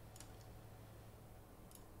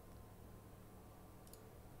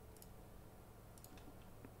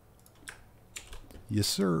 Yes,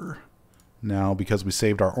 sir. Now, because we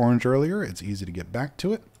saved our orange earlier, it's easy to get back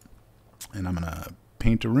to it. And I'm going to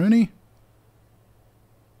paint a Rooney.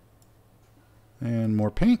 And more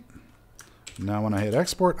paint. Now when I hit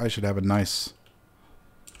export, I should have a nice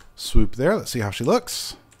swoop there. Let's see how she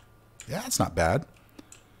looks. Yeah, it's not bad.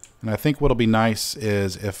 And I think what'll be nice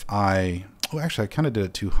is if I... Oh, actually, I kind of did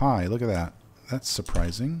it too high. Look at that. That's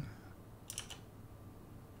surprising.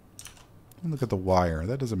 Look at the wire.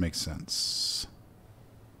 That doesn't make sense.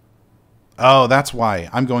 Oh, that's why.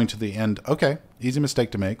 I'm going to the end. Okay, easy mistake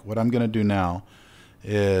to make. What I'm going to do now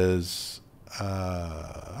is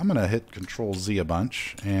I'm going to hit Control Z a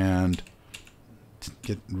bunch and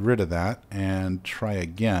get rid of that and try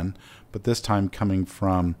again, but this time coming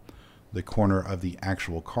from the corner of the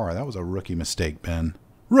actual car. That was a rookie mistake, Ben.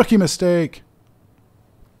 Rookie mistake!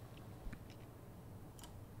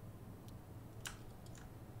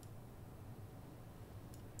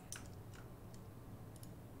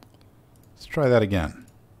 Let's try that again.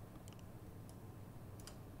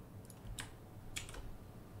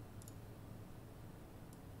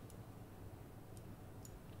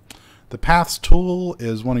 The Paths tool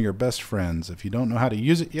is one of your best friends. If you don't know how to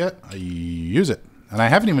use it yet, use it. And I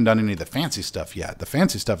haven't even done any of the fancy stuff yet. The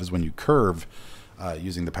fancy stuff is when you curve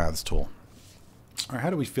using the Paths tool. All right, how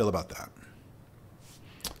do we feel about that?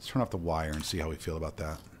 Let's turn off the wire and see how we feel about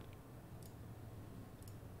that.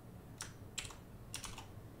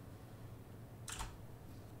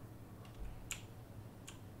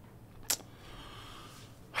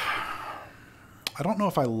 I don't know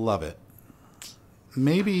if I love it.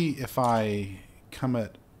 Maybe if I come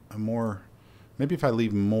at a more, maybe if I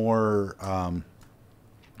leave more,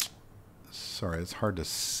 sorry, it's hard to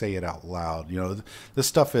say it out loud. You know, this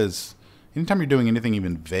stuff is, anytime you're doing anything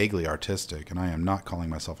even vaguely artistic, and I am not calling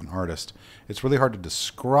myself an artist, it's really hard to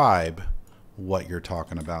describe what you're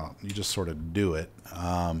talking about. You just sort of do it.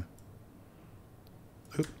 Oop,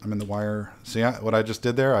 I'm in the wire. See what I just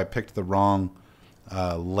did there? I picked the wrong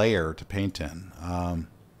layer to paint in.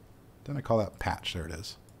 Then I call that patch. There it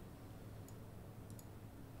is.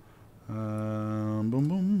 Boom,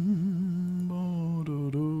 boom, doo,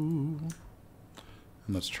 doo.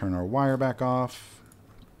 And let's turn our wire back off.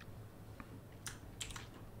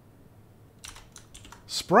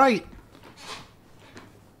 Sprite!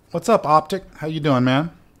 What's up, Optic? How you doing, man?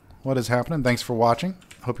 What is happening? Thanks for watching.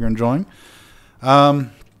 Hope you're enjoying. I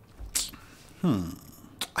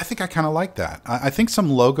think I kind of like that. I think some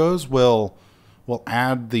logos will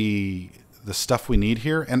add the stuff we need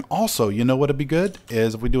here. And also, you know what would be good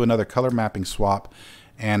is if we do another color mapping swap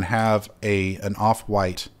and have an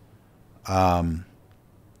off-white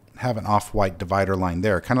divider line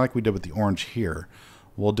there, kind of like we did with the orange here.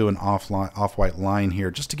 We'll do an off-white line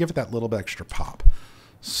here just to give it that little bit extra pop.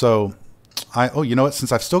 So, oh, you know what?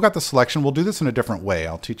 Since I've still got the selection, we'll do this in a different way.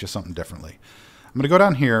 I'll teach you something differently. I'm going to go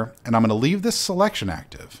down here and I'm going to leave this selection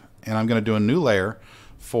active, and I'm going to do a new layer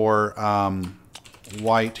for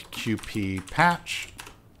white QP patch,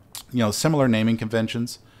 you know, similar naming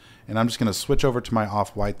conventions. And I'm just going to switch over to my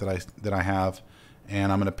off-white that I have,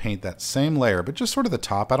 and I'm going to paint that same layer, but just sort of the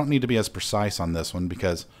top. I don't need to be as precise on this one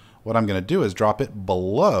because what I'm going to do is drop it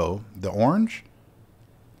below the orange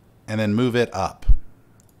and then move it up.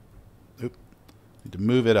 Oop, need to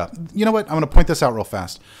move it up. You know what? I'm going to point this out real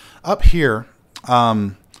fast. Up here,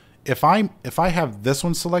 if I have this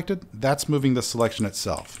one selected, that's moving the selection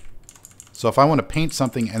itself. So if I want to paint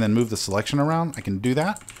something and then move the selection around, I can do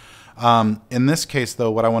that. In this case,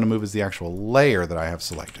 though, what I want to move is the actual layer that I have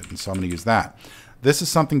selected. And so I'm going to use that. This is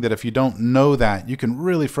something that if you don't know that, you can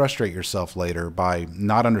really frustrate yourself later by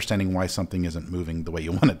not understanding why something isn't moving the way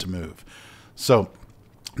you want it to move. So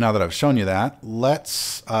now that I've shown you that,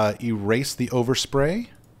 let's erase the overspray,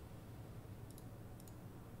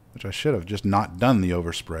 which I should have just not done the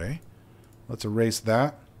overspray. Let's erase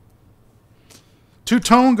that.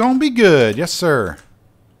 Two-tone gonna be good. Yes, sir.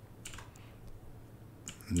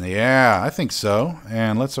 Yeah, I think so.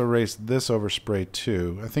 And let's erase this overspray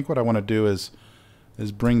too. I think what I want to do is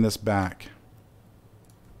bring this back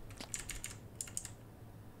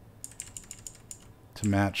to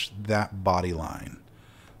match that body line,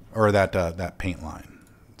 or that paint line.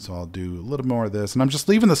 So I'll do a little more of this, and I'm just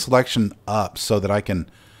leaving the selection up so that I can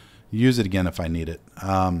use it again if I need it.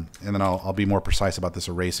 And then I'll be more precise about this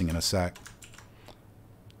erasing in a sec.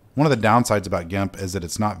 One of the downsides about Gimp is that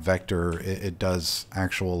it's not vector, it does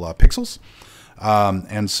actual pixels.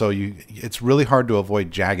 And so it's really hard to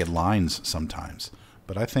avoid jagged lines sometimes.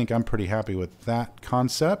 But I think I'm pretty happy with that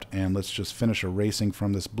concept. And let's just finish erasing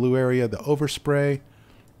from this blue area the overspray.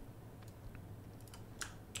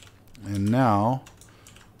 And now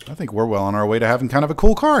I think we're well on our way to having kind of a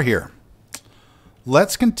cool car here.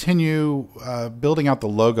 let's continue building out the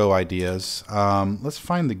logo ideas. Let's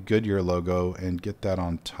find the Goodyear logo and get that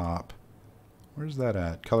on top. Where's that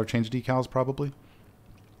at? Color change decals probably,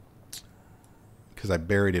 because I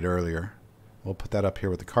buried it earlier. We'll put that up here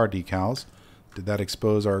with the car decals. Did that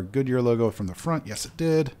expose our Goodyear logo from the front? Yes, it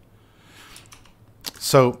did.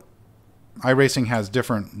 So iRacing has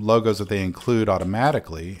different logos that they include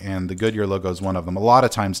automatically, and the Goodyear logo is one of them. A lot of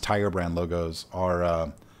times tire brand logos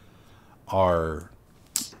are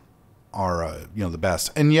you know, the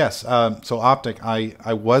best. And yes, so Optic, I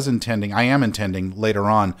am intending later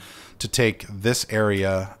on to take this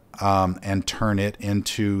area and turn it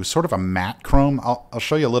into sort of a matte chrome. I'll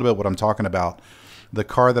show you a little bit what I'm talking about. The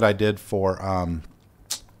car that I did for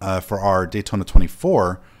our Daytona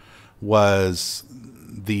 24 was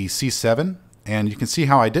the C7, and you can see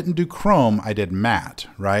how I didn't do chrome, I did matte,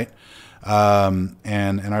 right? And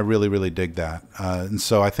I really dig that. And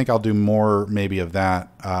so I think I'll do more maybe of that.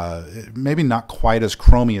 Maybe not quite as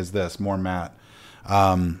chromy as this, more matte.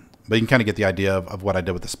 But you can kind of get the idea of what I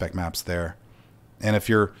did with the spec maps there. And if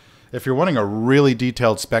you're wanting a really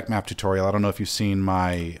detailed spec map tutorial, I don't know if you've seen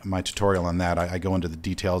my tutorial on that. I go into the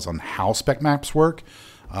details on how spec maps work.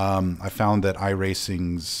 I found that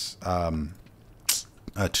iRacing's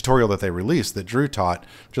tutorial that they released that Drew taught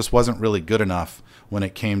just wasn't really good enough when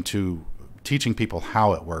it came to teaching people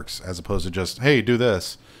how it works, as opposed to just, hey, do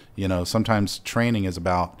this. You know, sometimes training is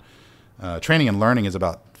about training and learning is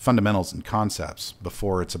about fundamentals and concepts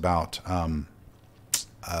before it's about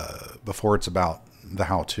the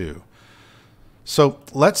how-to. So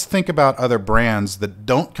let's think about other brands that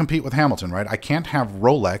don't compete with Hamilton, right? I can't have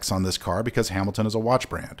Rolex on this car because Hamilton is a watch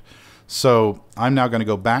brand. So I'm now going to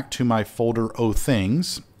go back to my folder O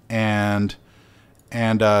Things and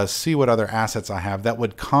see what other assets I have that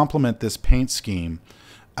would complement this paint scheme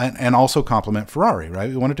and also complement Ferrari, right?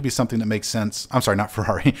 We want it to be something that makes sense. I'm sorry, not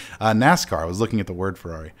Ferrari, NASCAR. I was looking at the word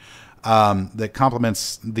Ferrari. That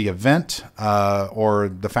complements the event or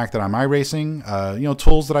the fact that I'm iRacing. You know,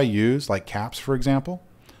 tools that I use, like caps, for example.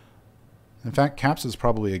 In fact, caps is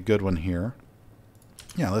probably a good one here.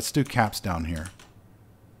 Yeah, let's do caps down here.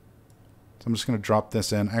 So I'm just going to drop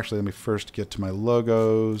this in. Actually, let me first get to my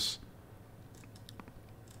logos.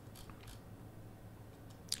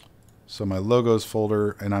 So my logos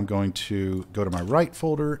folder, and I'm going to go to my right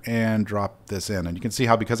folder and drop this in. And you can see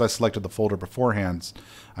how, because I selected the folder beforehand,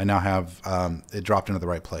 I now have it dropped into the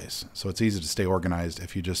right place. So it's easy to stay organized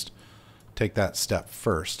if you just take that step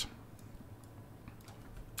first.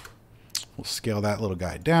 We'll scale that little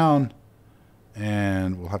guy down,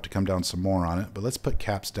 and we'll have to come down some more on it. But let's put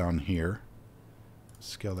caps down here.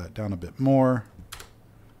 Scale that down a bit more.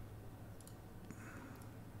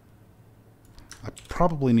 I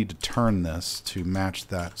probably need to turn this to match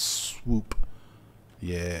that swoop.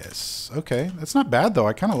 Yes. Okay. That's not bad, though.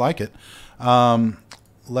 I kind of like it.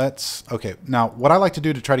 Okay. Now, what I like to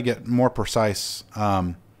do to try to get more precise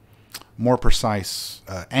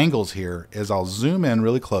angles here is I'll zoom in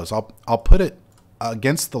really close. I'll put it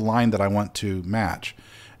against the line that I want to match,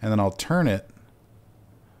 and then I'll turn it,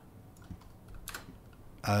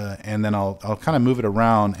 and then I'll kind of move it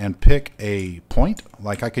around and pick a point.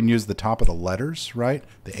 Like I can use the top of the letters, right?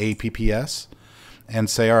 The APPS, and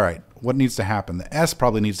say, all right, what needs to happen? The S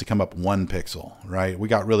probably needs to come up 1 pixel, right? We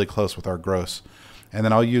got really close with our gross. And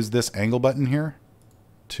then I'll use this angle button here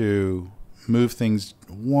to move things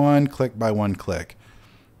 1 click by 1 click.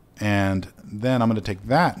 And then I'm going to take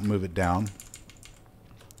that and move it down,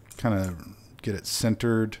 kind of get it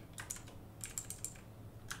centered.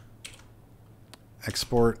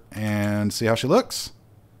 Export and see how she looks.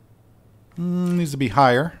 Needs to be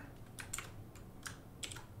higher.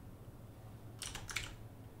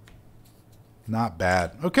 Not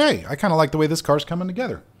bad. Okay, I kind of like the way this car's coming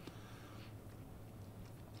together.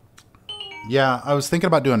 Yeah, I was thinking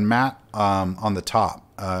about doing matte on the top.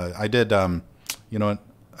 I did, you know,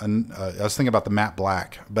 I was thinking about the matte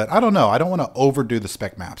black, but I don't know. I don't want to overdo the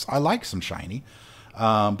spec maps. I like some shiny,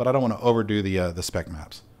 but I don't want to overdo the spec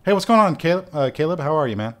maps. Hey, what's going on, Caleb? Caleb, how are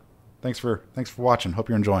you, man? Thanks for watching. Hope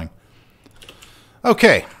you're enjoying.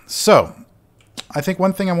 Okay, so I think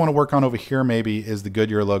one thing I want to work on over here maybe is the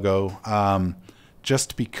Goodyear logo,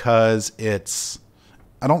 just because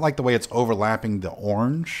I don't like the way it's overlapping the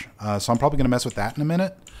orange, so I'm probably going to mess with that in a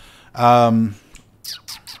minute. But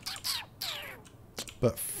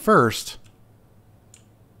first,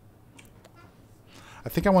 I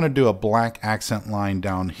think I want to do a black accent line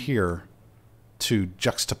down here to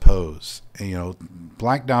juxtapose, you know,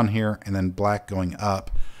 black down here and then black going up,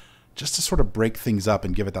 just to sort of break things up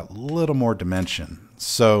and give it that little more dimension.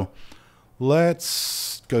 So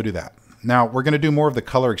let's go do that. Now we're going to do more of the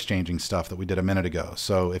color exchanging stuff that we did a minute ago.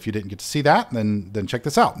 So if you didn't get to see that, then check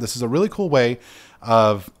this out. This is a really cool way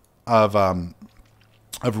of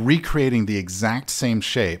recreating the exact same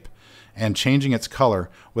shape and changing its color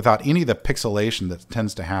without any of the pixelation that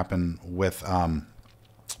tends to happen with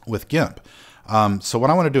Gimp. So what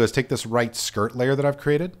I want to do is take this right skirt layer that I've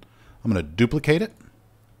created. I'm going to duplicate it.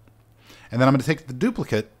 And then I'm going to take the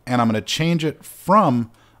duplicate and I'm going to change it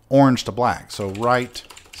from orange to black. So right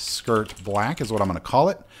skirt black is what I'm going to call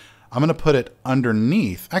it. I'm going to put it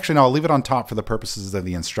underneath. Actually, no, I'll leave it on top for the purposes of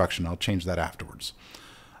the instruction. I'll change that afterwards.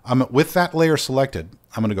 With that layer selected,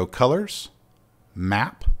 I'm going to go Colors,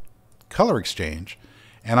 Map, Color Exchange,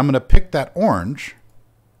 and I'm going to pick that orange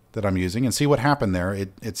that I'm using and see what happened there.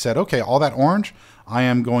 It said, okay, all that orange, I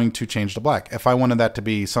am going to change to black. If I wanted that to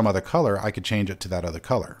be some other color, I could change it to that other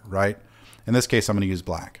color, right? In this case, I'm going to use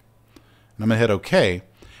black. And I'm going to hit OK.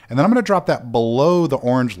 And then I'm going to drop that below the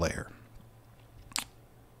orange layer.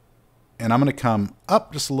 And I'm going to come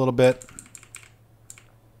up just a little bit.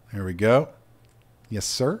 There we go. Yes,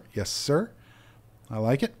 sir. Yes, sir. I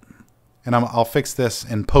like it. And I'll fix this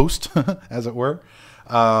in post, as it were.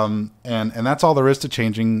 And that's all there is to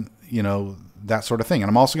changing, you know, that sort of thing. And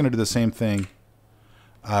I'm also going to do the same thing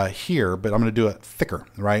here, but I'm going to do it thicker,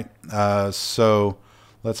 right? So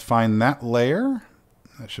let's find that layer.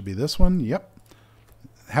 That should be this one. Yep.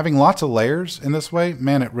 Having lots of layers in this way,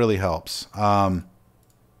 man, it really helps. All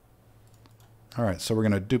right, so we're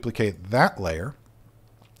going to duplicate that layer.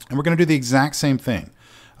 And we're going to do the exact same thing,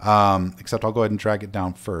 except I'll go ahead and drag it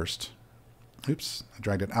down first. Oops, I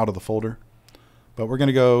dragged it out of the folder. But we're going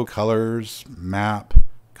to go Colors, Map,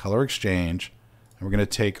 Color Exchange. And we're going to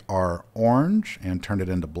take our orange and turn it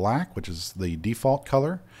into black, which is the default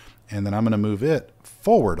color. And then I'm going to move it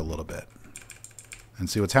forward a little bit and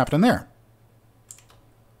see what's happening there.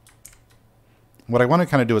 What I want to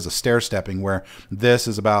kind of do is a stair-stepping where this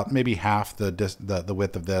is about maybe half the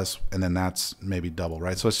width of this, and then that's maybe double,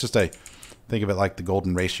 right? So it's just think of it like the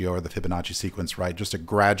golden ratio or the Fibonacci sequence, right? Just a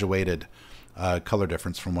graduated color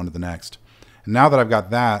difference from one to the next. And now that I've got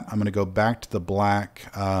that, I'm going to go back to the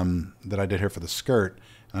black that I did here for the skirt.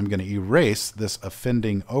 I'm going to erase this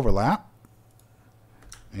offending overlap.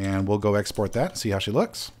 And we'll go export that and see how she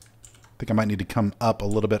looks. I think I might need to come up a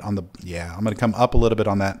little bit on the, yeah, I'm going to come up a little bit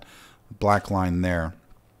on that black line there.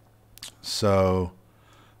 So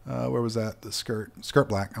where was that? The skirt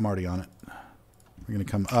black. I'm already on it. We're going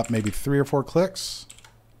to come up maybe 3 or 4 clicks.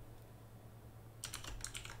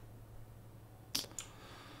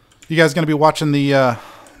 You guys going to be watching the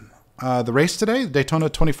race today? The Daytona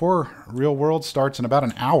 24 Real World starts in about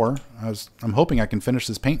an hour. I'm hoping I can finish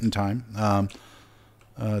this paint in time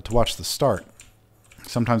to watch the start.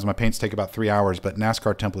 Sometimes my paints take about 3 hours, but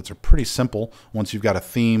NASCAR templates are pretty simple. Once you've got a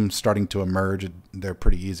theme starting to emerge, they're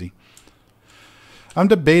pretty easy. I'm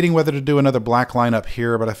debating whether to do another black line up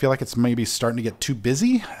here, but I feel like it's maybe starting to get too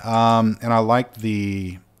busy. And I like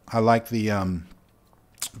the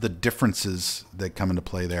differences that come into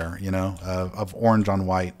play there, you know, of orange on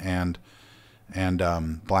white and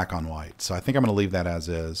black on white. So I think I'm going to leave that as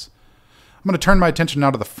is. I'm going to turn my attention now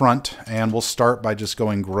to the front, and we'll start by just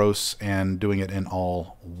going gross and doing it in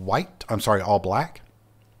all white. I'm sorry, all black.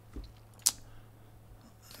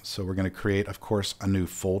 So we're going to create, of course, a new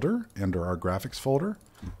folder under our graphics folder.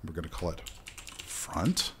 We're going to call it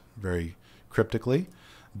front, very cryptically.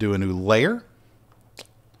 Do a new layer,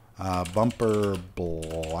 bumper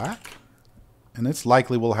black. And it's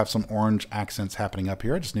likely we'll have some orange accents happening up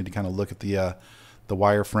here. I just need to kind of look at the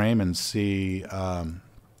wireframe and see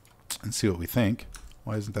what we think.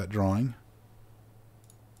 Why isn't that drawing?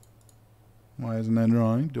 Why isn't that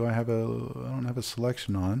drawing? I don't have a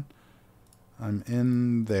selection on. I'm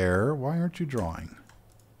in there. Why aren't you drawing?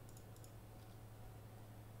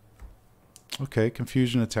 Okay,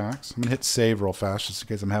 confusion attacks. I'm going to hit save real fast just in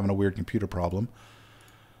case I'm having a weird computer problem.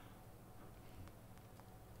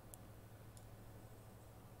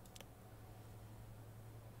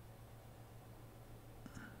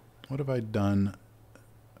 What have I done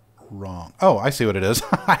wrong? Oh, I see what it is.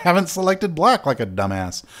 I haven't selected black like a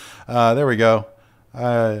dumbass. There we go.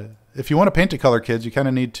 If you want to paint a color, kids, you kind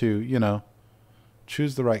of need to, you know,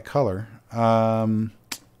 choose the right color. Now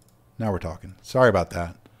we're talking. Sorry about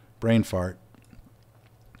that. Brain fart.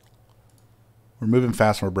 We're moving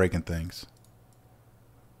fast and we're breaking things.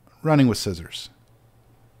 Running with scissors.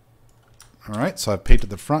 All right, so I've painted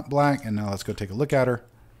the front black, and now let's go take a look at her.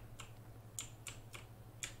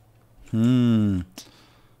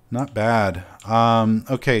 Not bad.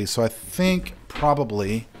 Okay, so I think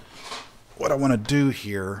probably what I want to do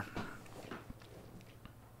here.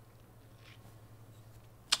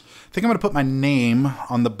 think I'm going to put my name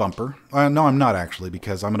on the bumper. No, I'm not actually,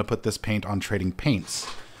 because I'm going to put this paint on Trading Paints.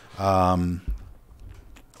 I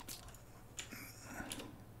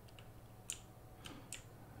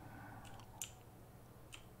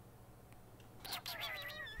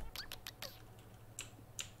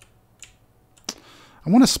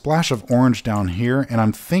want a splash of orange down here, and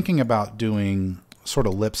I'm thinking about doing sort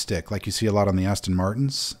of lipstick like you see a lot on the Aston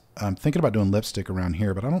Martins. I'm thinking about doing lipstick around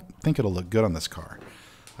here, but I don't think it'll look good on this car.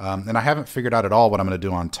 And I haven't figured out at all what I'm going to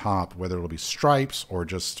do on top, whether it'll be stripes or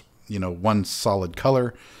just, you know, one solid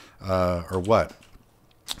color or what.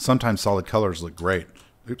 Sometimes solid colors look great.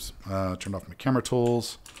 Oops, turned off my camera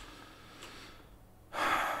tools.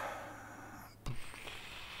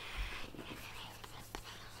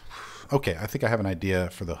 Okay, I think I have an idea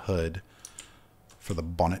for the hood, for the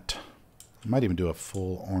bonnet. I might even do a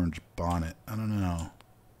full orange bonnet. I don't know.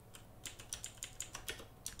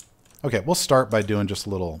 Okay, we'll start by doing just a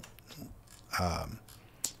little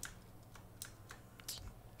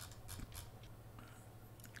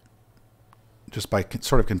just by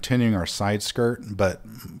sort of continuing our side skirt, but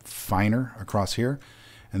finer across here.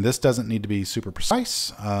 And this doesn't need to be super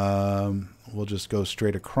precise. We'll just go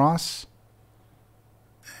straight across.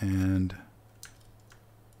 And I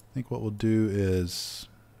think what we'll do is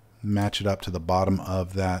match it up to the bottom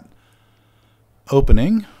of that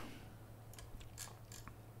opening.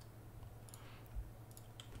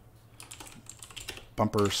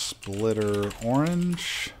 Bumper splitter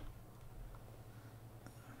orange.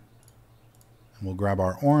 And we'll grab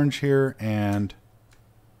our orange here and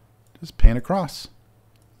just paint across.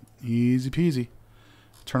 Easy peasy.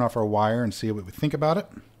 Turn off our wire and see what we think about it.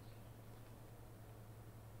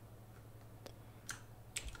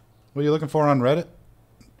 What are you looking for on Reddit?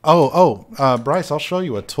 Bryce, I'll show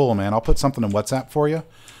you a tool, man. I'll put something in WhatsApp for you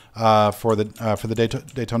for the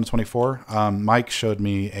Daytona 24. Mike showed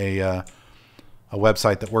me a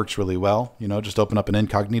website that works really well. You know, just open up an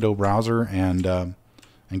incognito browser and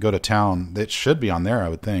go to town. It should be on there, I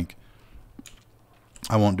would think.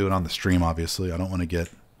 I won't do it on the stream, obviously. I don't want to get,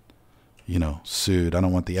 you know, sued. I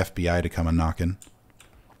don't want the FBI to come and knocking.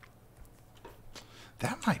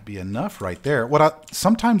 That might be enough right there.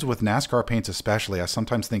 Sometimes with NASCAR paints especially, I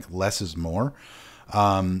sometimes think less is more.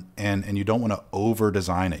 And you don't want to over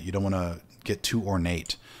design it. You don't want to get too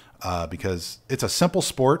ornate because it's a simple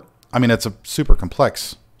sport. I mean, it's a super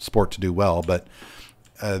complex sport to do well, but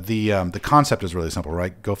the concept is really simple,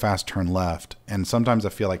 right? Go fast, turn left. And sometimes I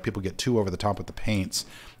feel like people get too over the top with the paints,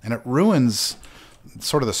 and it ruins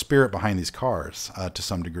sort of the spirit behind these cars to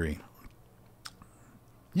some degree.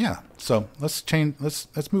 Yeah, so let's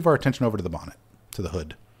move our attention over to the bonnet, to the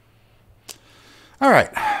hood. All right,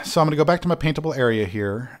 so I'm going to go back to my paintable area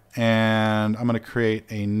here, and I'm going to create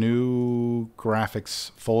a new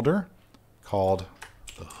graphics folder called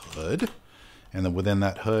the hood. And then within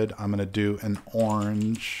that hood, I'm going to do an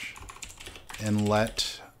orange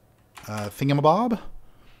inlet thingamabob.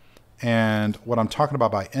 And what I'm talking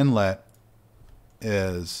about by inlet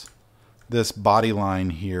is this body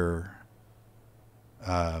line here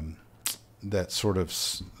that sort of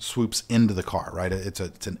swoops into the car, right? It's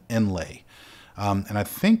an inlay. And I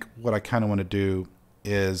think what I kind of want to do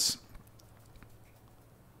is,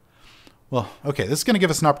 well, okay, this is going to give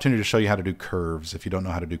us an opportunity to show you how to do curves if you don't know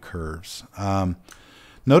how to do curves.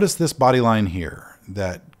 Notice this body line here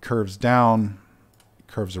that curves down,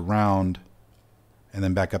 curves around, and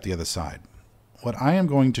then back up the other side. What I am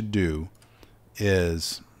going to do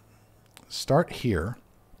is start here,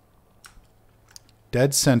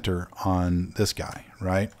 dead center on this guy,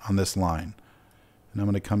 right? On this line. And I'm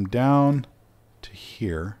going to come down to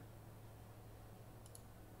here,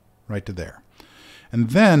 right to there.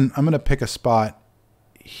 And then I'm going to pick a spot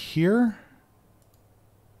here.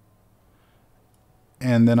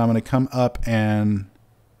 And then I'm going to come up and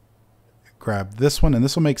grab this one. And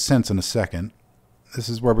this will make sense in a second. This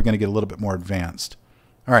is where we're going to get a little bit more advanced.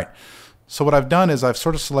 All right. So what I've done is I've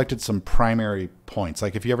sort of selected some primary points.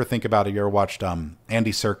 Like if you ever think about it, you ever watched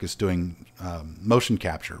Andy Serkis doing motion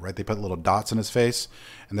capture, right? They put little dots in his face,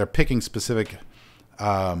 and they're picking specific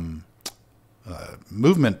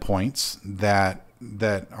movement points that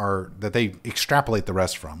they extrapolate the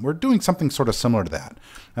rest from. We're doing something sort of similar to that.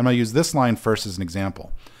 I'm going to use this line first as an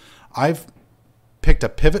example. I've picked a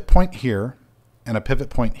pivot point here and a pivot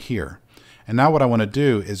point here. And now what I want to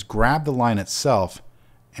do is grab the line itself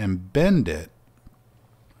and bend it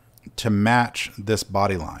to match this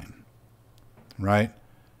body line, right?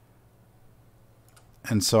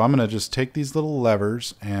 And so I'm going to just take these little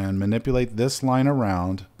levers and manipulate this line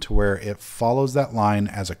around to where it follows that line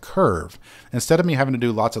as a curve. Instead of me having to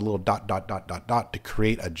do lots of little dot, dot, dot, dot, dot to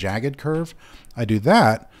create a jagged curve, I do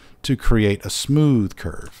that to create a smooth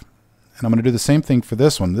curve. And I'm going to do the same thing for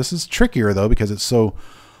this one. This is trickier though because it's so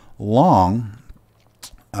long.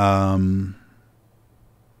 And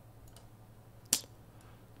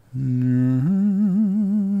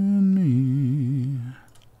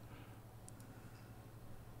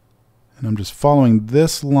I'm just following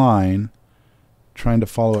this line, trying to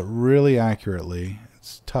follow it really accurately.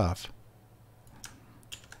 It's tough.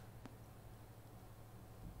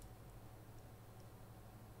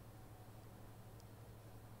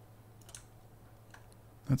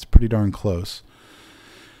 That's pretty darn close.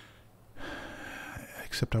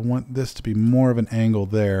 Except I want this to be more of an angle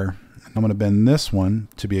there. And I'm going to bend this one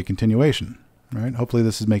to be a continuation. Right? Hopefully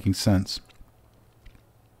this is making sense.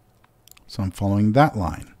 So I'm following that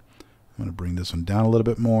line. I'm going to bring this one down a little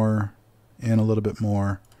bit more, in a little bit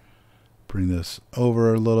more, bring this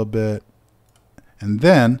over a little bit, and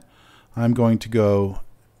then I'm going to go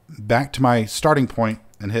back to my starting point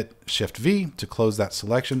and hit Shift V to close that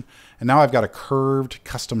selection. And now I've got a curved,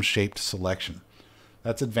 custom shaped selection.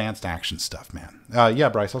 That's advanced action stuff, man. Yeah,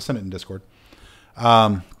 Bryce, I'll send it in Discord.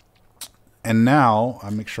 And now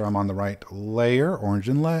I make sure I'm on the right layer, orange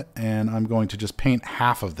inlet, and I'm going to just paint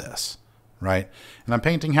half of this, right? And I'm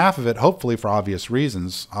painting half of it, hopefully for obvious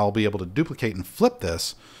reasons. I'll be able to duplicate and flip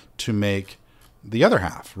this to make the other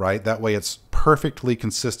half, right? That way it's perfectly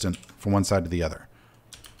consistent from one side to the other.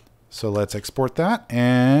 So let's export that.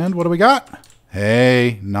 And what do we got?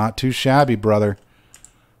 Hey, not too shabby, brother.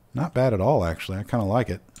 Not bad at all, actually. I kind of like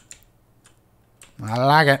it. I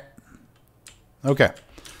like it. Okay.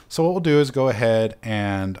 So what we'll do is go ahead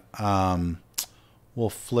and we'll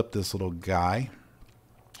flip this little guy.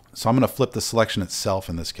 So I'm going to flip the selection itself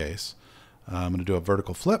in this case. I'm going to do a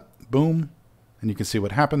vertical flip. Boom. And you can see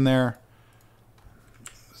what happened there.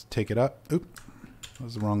 Let's take it up. Oop. That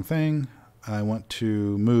was the wrong thing. I want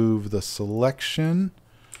to move the selection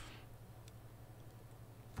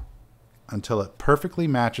until it perfectly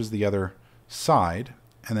matches the other side,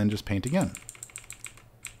 and then just paint again.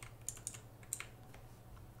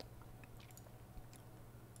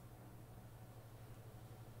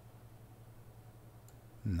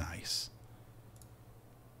 Nice.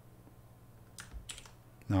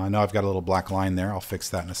 Now I know I've got a little black line there. I'll fix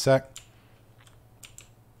that in a sec.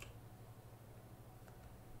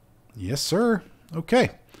 Yes, sir.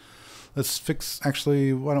 Okay. Let's fix,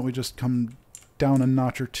 actually, why don't we just come down a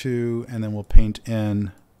notch or two, and then we'll paint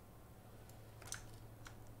in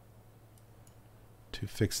to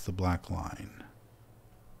fix the black line.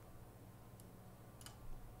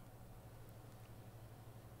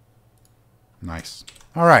 Nice.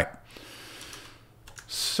 All right.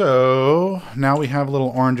 So now we have a little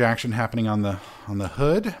orange action happening on the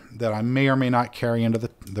hood that I may or may not carry into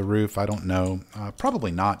the roof. I don't know.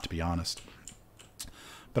 Probably not, to be honest.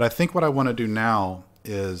 But I think what I want to do now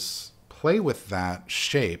is play with that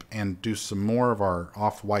shape and do some more of our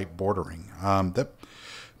off-white bordering. That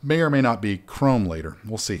may or may not be chrome later.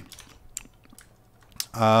 We'll see.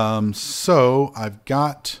 So I've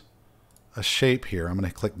got a shape here. I'm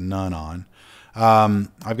going to click none on.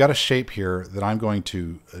 I've got a shape here that I'm going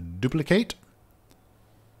to duplicate,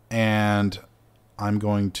 and I'm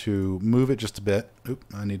going to move it just a bit. Oop,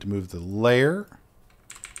 I need to move the layer.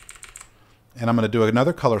 And I'm going to do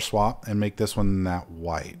another color swap and make this one that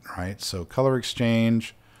white, right? So color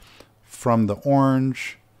exchange from the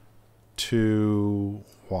orange to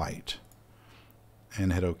white.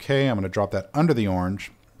 And hit OK. I'm going to drop that under the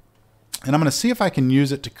orange. And I'm going to see if I can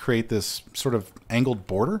use it to create this sort of angled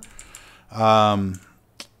border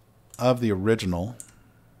of the original.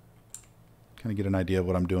 Kind of get an idea of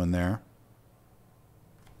what I'm doing there.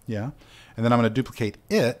 Yeah. And then I'm going to duplicate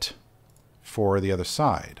it for the other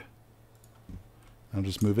side. I'll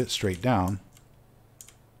just move it straight down.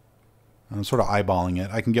 I'm sort of eyeballing it.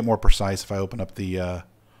 I can get more precise if I open up the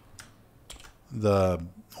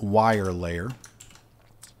wire layer.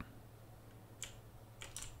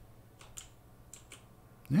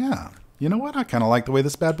 Yeah. You know what? I kind of like the way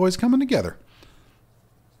this bad boy's coming together.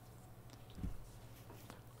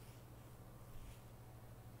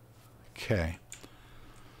 Okay.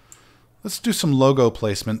 Let's do some logo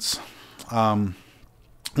placements.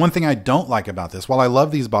 One thing I don't like about this, while I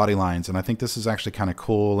love these body lines, and I think this is actually kind of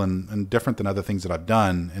cool and different than other things that I've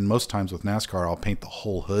done, and most times with NASCAR, I'll paint the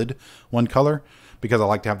whole hood one color because I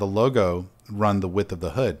like to have the logo run the width of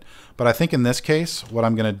the hood. But I think in this case, what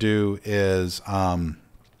I'm going to do is,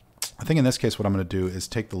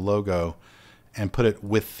 take the logo and put it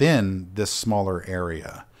within this smaller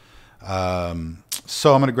area.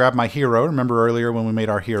 So I'm going to grab my hero. Remember earlier when we made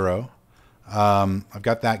our hero? I've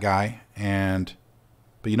got that guy,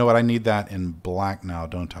 but you know what? I need that in black now,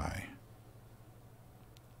 don't I?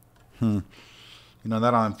 You know,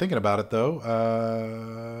 that I'm thinking about it though.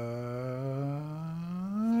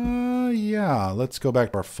 Yeah, let's go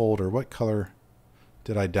back to our folder. What color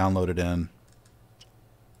did I download it in?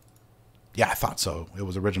 Yeah, I thought so. It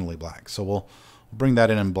was originally black. So we'll bring that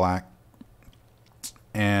in black,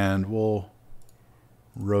 and we'll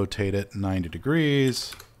rotate it 90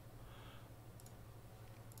 degrees.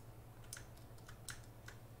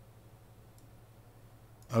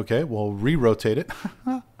 Okay, we'll re-rotate it.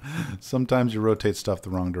 Sometimes you rotate stuff the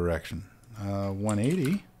wrong direction.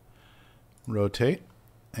 180, rotate,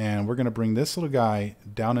 and we're going to bring this little guy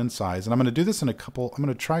down in size. And I'm going to do this in I'm going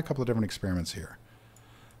to try a couple of different experiments here.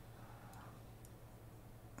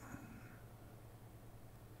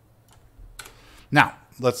 Now,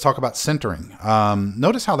 let's talk about centering.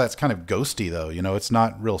 Notice how that's kind of ghosty, though. You know, it's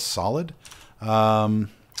not real solid. I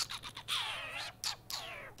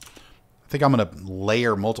think I'm going to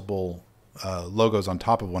layer multiple logos on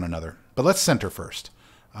top of one another. But let's center first.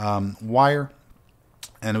 Wire,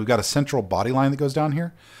 and we've got a central body line that goes down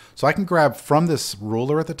here. So I can grab from this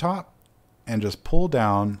ruler at the top and just pull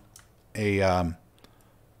down a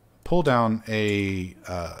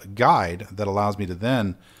guide that allows me to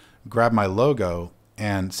then grab my logo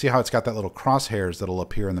and see how it's got that little crosshairs that'll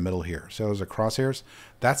appear in the middle here. So those are crosshairs.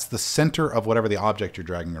 That's the center of whatever the object you're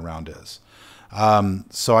dragging around is.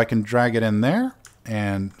 So I can drag it in there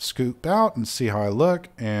and scoop out and see how I look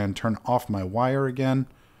and turn off my wire again.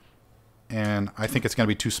 And I think it's going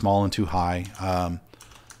to be too small and too high.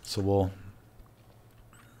 So we'll,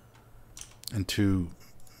 and too,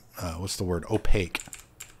 what's the word? Opaque.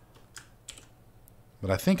 But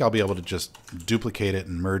I think I'll be able to just duplicate it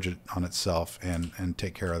and merge it on itself and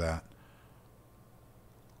take care of that.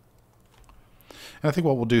 And I think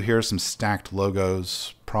what we'll do here is some stacked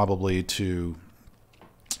logos, probably to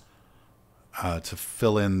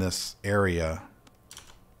fill in this area.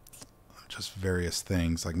 Just various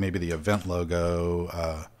things, like maybe the event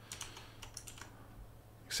logo,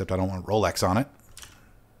 except I don't want Rolex on it.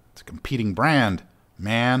 It's a competing brand,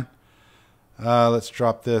 man. Let's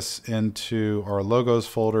drop this into our logos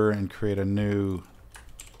folder and create a new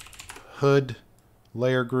hood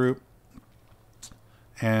layer group.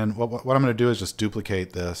 And what I'm going to do is just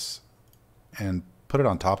duplicate this and put it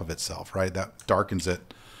on top of itself, right? That darkens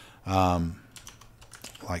it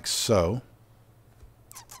like so.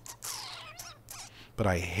 But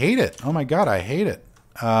I hate it. Oh my God, I hate it.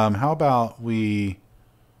 How about we...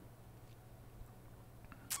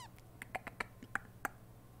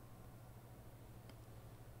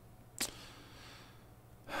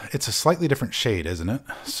 It's a slightly different shade, isn't it?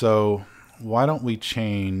 So why don't we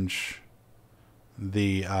change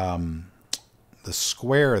the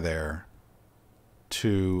square there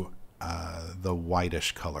to the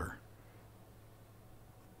whitish color.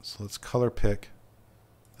 So let's color pick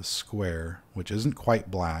the square, which isn't quite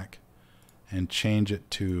black, and change it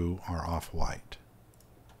to our off-white.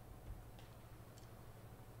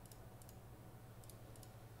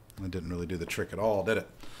 It didn't really do the trick at all, did it?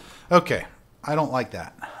 Okay, I don't like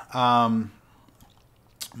that. I'm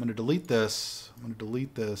going to delete this. I'm going to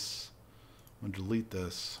delete this. I'm going to delete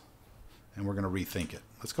this. And we're going to rethink it.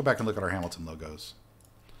 Let's go back and look at our Hamilton logos.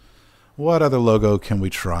 What other logo can we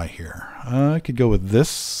try here? I could go with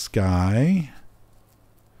this guy.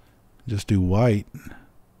 Just do white.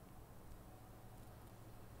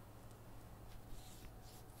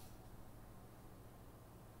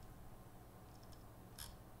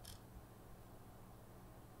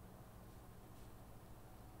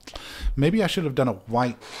 Maybe I should have done a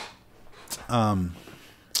white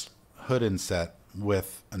hood inset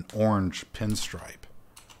with an orange pinstripe.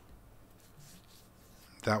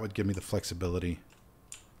 That would give me the flexibility.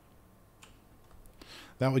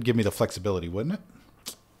 That would give me the flexibility, wouldn't it?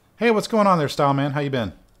 Hey, what's going on there, Style Man? How you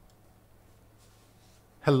been?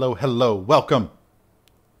 Hello, hello, welcome.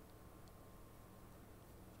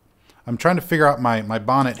 I'm trying to figure out my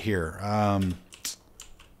bonnet here.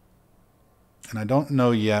 And I don't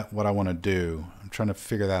know yet what I want to do. I'm trying to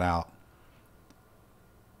figure that out.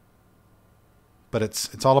 But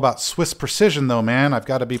it's all about Swiss precision though, man. I've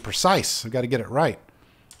got to be precise. I've got to get it right.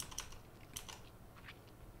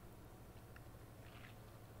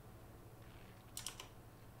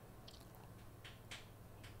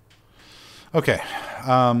 Okay.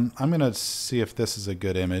 I'm going to see if this is a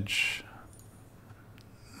good image.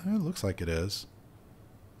 It looks like it is.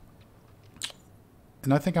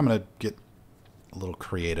 And I think I'm going to get a little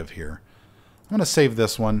creative here. I'm going to save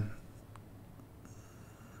this one.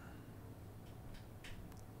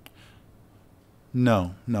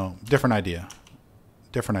 No, different idea.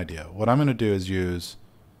 Different idea. What I'm going to do is use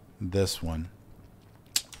this one.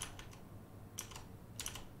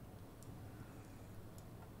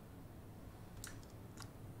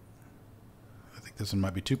 I think this one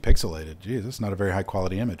might be too pixelated. Geez, this is not a very high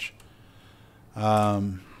quality image.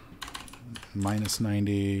 Minus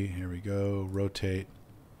 90. Here we go. Rotate.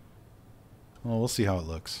 Well, we'll see how it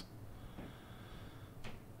looks.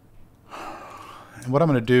 And what I'm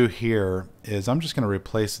going to do here is I'm just going to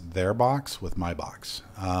replace their box with my box.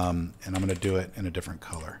 And I'm going to do it in a different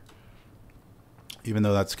color. Even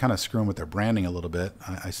though that's kind of screwing with their branding a little bit,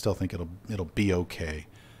 I still think it'll be okay.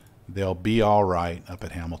 They'll be all right up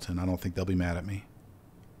at Hamilton. I don't think they'll be mad at me.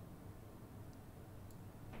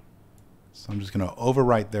 So I'm just going to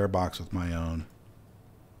overwrite their box with my own.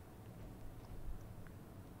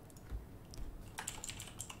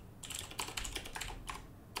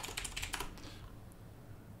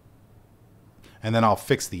 And then I'll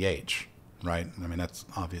fix the H, right? I mean, that's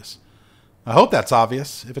obvious. I hope that's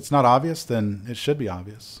obvious. If it's not obvious, then it should be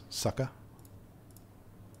obvious. Sucker.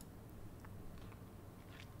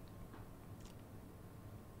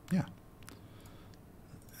 Yeah.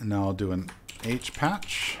 And now I'll do an H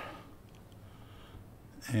patch.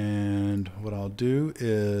 And what I'll do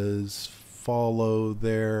is follow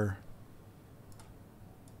their...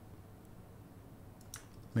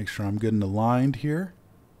 Make sure I'm good and aligned here.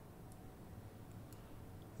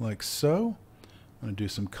 Like so. I'm going to do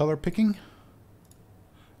some color picking.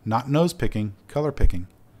 Not nose picking, color picking.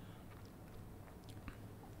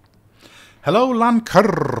 Hello,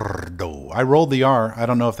 Lancardo. I rolled the R. I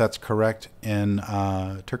don't know if that's correct in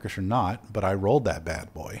Turkish or not, but I rolled that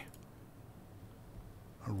bad boy.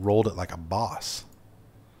 I rolled it like a boss.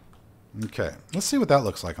 Okay, let's see what that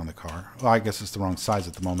looks like on the car. Well, I guess it's the wrong size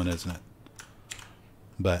at the moment, isn't it?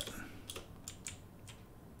 But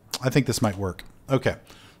I think this might work. Okay.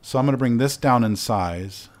 So I'm going to bring this down in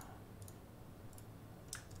size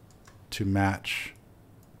to match.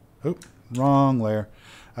 Oh, wrong layer.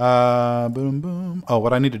 Boom, boom. Oh,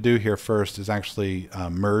 what I need to do here first is actually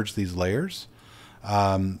merge these layers.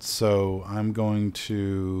 So I'm going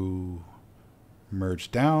to merge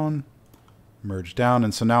down.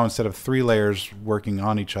 And so now instead of 3 layers working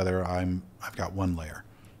on each other, I've got 1 layer.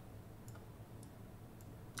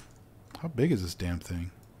 How big is this damn thing?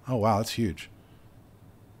 Oh, wow, that's huge.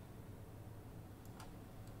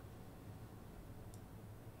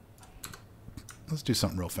 Let's do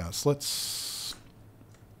something real fast. I'm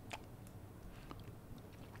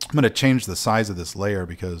going to change the size of this layer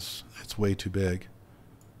because it's way too big.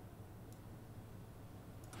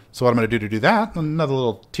 So what I'm going to do that, another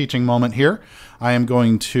little teaching moment here. I am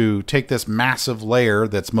going to take this massive layer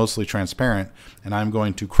that's mostly transparent and I'm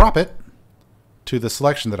going to crop it to the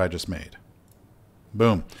selection that I just made.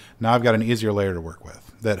 Boom. Now I've got an easier layer to work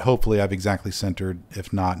with that hopefully I've exactly centered.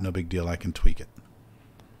 If not, no big deal. I can tweak it.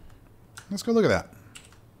 Let's go look at that.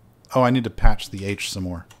 Oh, I need to patch the H some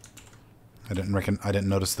more. I didn't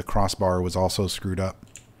notice the crossbar was also screwed up.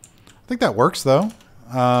 I think that works though.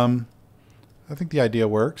 I think the idea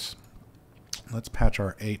works. Let's patch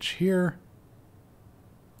our H here.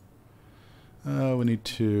 We need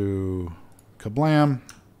to kablam,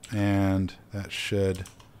 and that should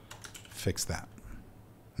fix that.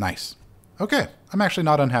 Nice. Okay, I'm actually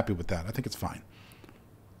not unhappy with that. I think it's fine.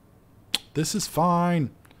 This is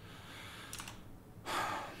fine.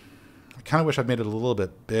 I kind of wish I'd made it a little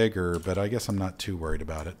bit bigger, but I guess I'm not too worried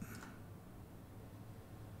about it.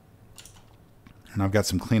 And I've got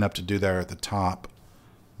some cleanup to do there at the top,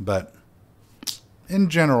 but in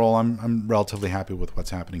general, I'm relatively happy with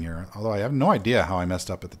what's happening here. Although I have no idea how I messed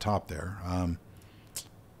up at the top there. I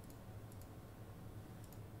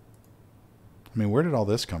mean, where did all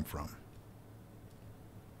this come from?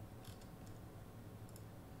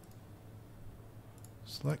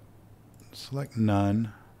 Select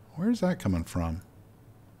none. Where's that coming from?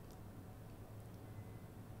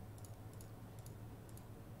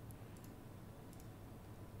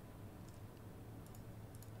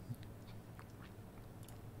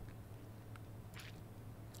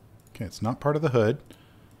 Okay, it's not part of the hood.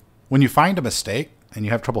 When you find a mistake and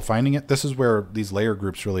you have trouble finding it, this is where these layer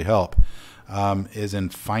groups really help, is in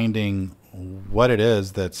finding what it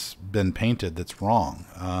is that's been painted that's wrong.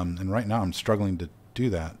 And right now I'm struggling to do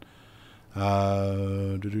that. It's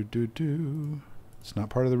not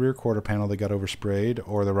part of the rear quarter panel that got oversprayed,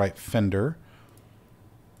 or the right fender,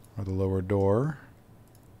 or the lower door.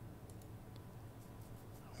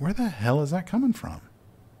 Where the hell is that coming from?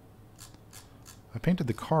 I painted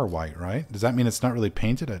the car white, right? Does that mean it's not really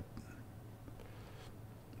painted?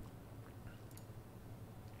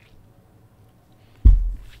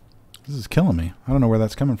 This is killing me. I don't know where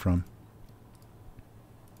that's coming from.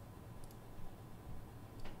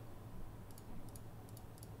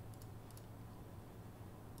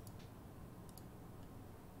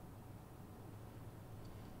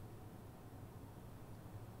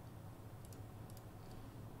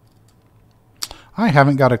 I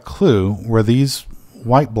haven't got a clue where these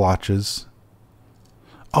white blotches...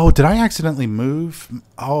 Oh, did I accidentally move?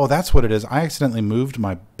 Oh, that's what it is. I accidentally moved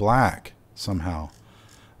my black somehow.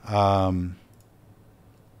 When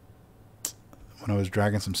I was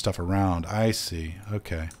dragging some stuff around. I see.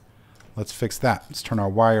 Okay. Let's fix that. Let's turn our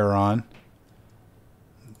wire on.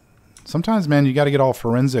 Sometimes, man, you got to get all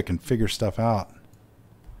forensic and figure stuff out.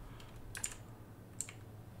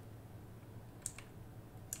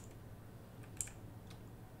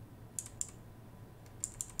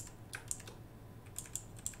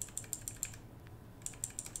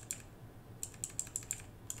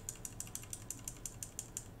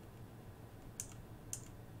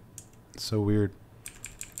 So weird.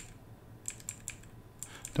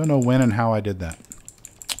 Don't know when and how I did that.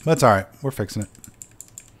 But it's alright. We're fixing it.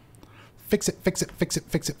 Fix it, fix it, fix it,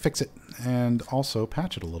 fix it, fix it. And also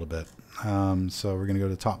patch it a little bit. So we're going to go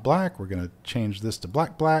to top black. We're going to change this to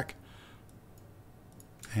black black.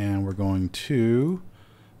 And we're going to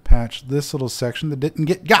patch this little section that didn't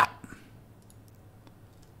get got.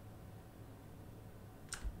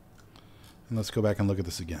 And let's go back and look at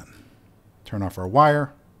this again. Turn off our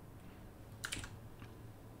wire.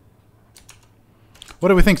 What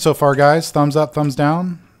do we think so far, guys? Thumbs up, thumbs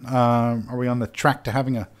down? Are we on the track to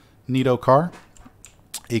having a neato car?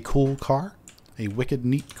 A cool car? A wicked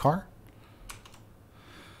neat car?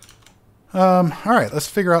 All right, let's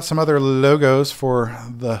figure out some other logos for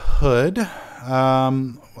the hood.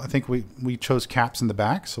 I think we chose caps in the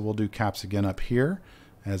back, so we'll do caps again up here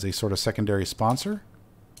as a sort of secondary sponsor.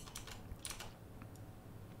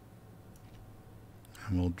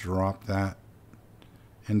 And we'll drop that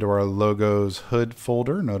into our logos hood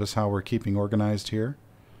folder. Notice how we're keeping organized here.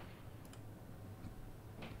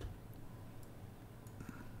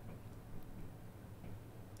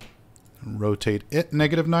 Rotate it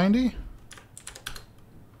 -90.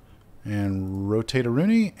 And rotate a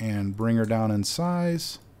Rooney and bring her down in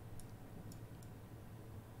size.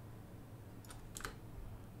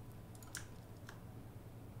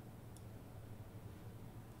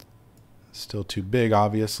 Still too big,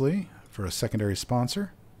 obviously, for a secondary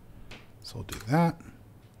sponsor. So we'll do that.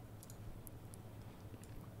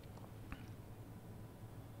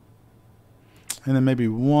 And then maybe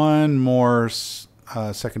one more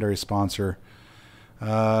secondary sponsor.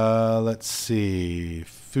 Let's see.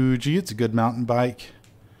 Fuji, it's a good mountain bike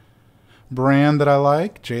brand that I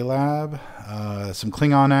like. JLab. Some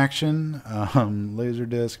Klingon action.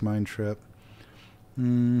 Laserdisc, Mind Trip.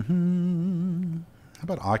 How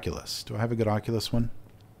about Oculus? Do I have a good Oculus one?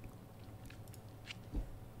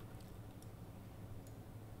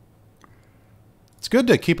 It's good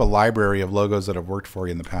to keep a library of logos that have worked for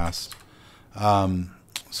you in the past,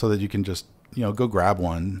 so that you can just, you know, go grab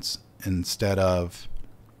ones instead of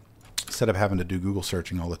having to do Google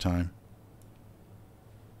searching all the time.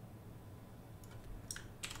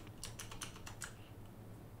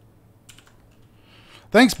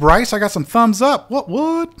 Thanks, Bryce. I got some thumbs up. What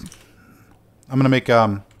would? I'm gonna make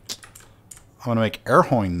air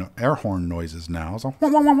horn noises now. So, wah,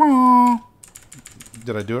 wah, wah, wah.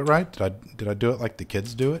 Did I do it right? Did I do it like the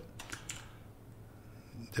kids do it?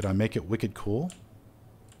 Did I make it wicked cool?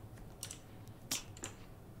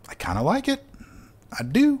 I kind of like it. I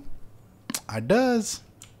do. I does.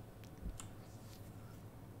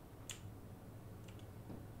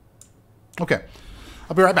 Okay.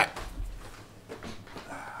 I'll be right back.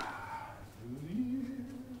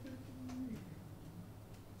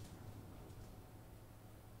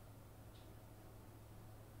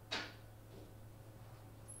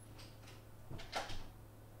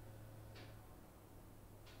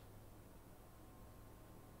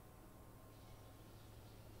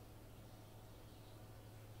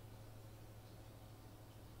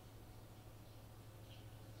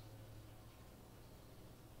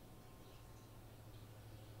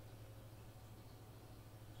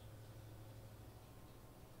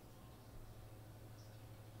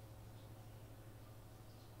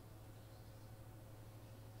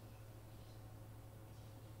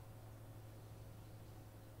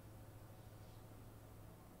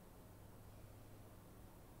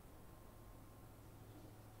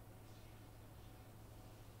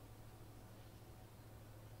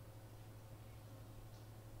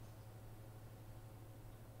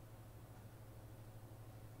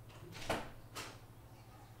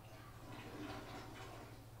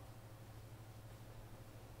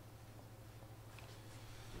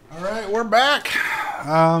 we're back.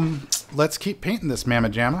 Let's keep painting this mamma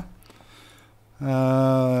jamma.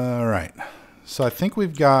 All right. So I think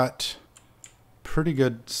we've got pretty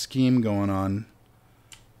good scheme going on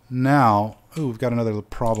now. Oh, we've got another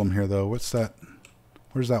problem here though. What's that?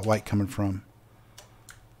 Where's that white coming from?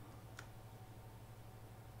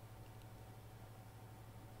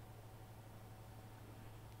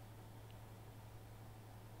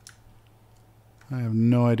 I have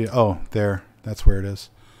no idea. Oh, there. That's where it is.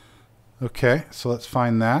 Okay, so let's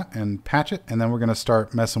find that and patch it, and then we're going to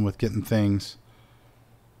start messing with getting things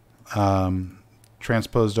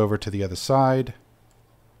transposed over to the other side.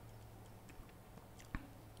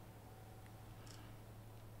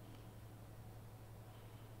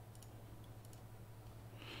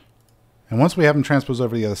 And once we have them transposed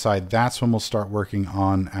over to the other side, that's when we'll start working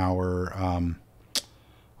on our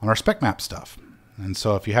spec map stuff. And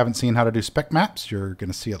so if you haven't seen how to do spec maps, you're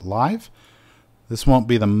going to see it live. This won't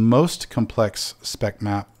be the most complex spec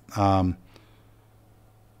map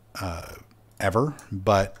ever,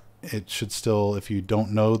 but it should still, if you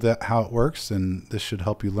don't know how it works, then this should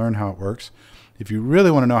help you learn how it works. If you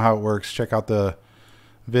really want to know how it works, check out the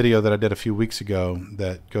video that I did a few weeks ago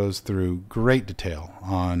that goes through great detail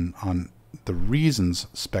on the reasons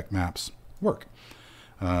spec maps work.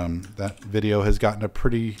 That video has gotten a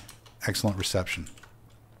pretty excellent reception.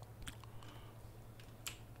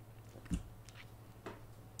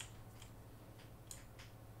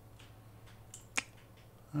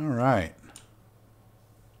 All right.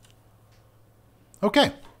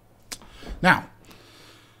 Okay. Now,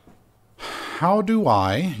 how do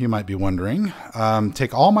I, you might be wondering,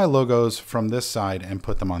 take all my logos from this side and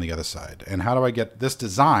put them on the other side? And how do I get this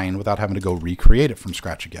design without having to go recreate it from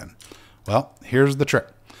scratch again? Well, here's the trick.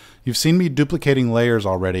 You've seen me duplicating layers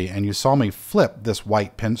already, and you saw me flip this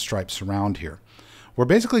white pinstripe surround here. We're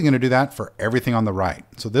basically going to do that for everything on the right.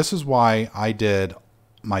 So this is why I did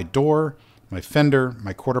my door, my fender,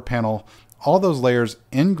 my quarter panel, all those layers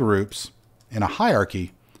in groups in a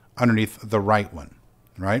hierarchy underneath the right one,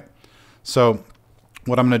 right? So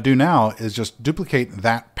what I'm going to do now is just duplicate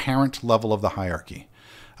that parent level of the hierarchy.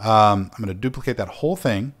 I'm going to duplicate that whole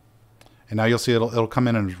thing, and now you'll see it'll come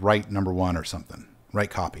in as right number 1 or something. Right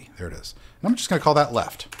copy. There it is. And I'm just going to call that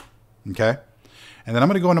left. Okay? And then I'm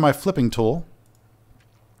going to go into my flipping tool,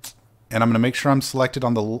 and I'm going to make sure I'm selected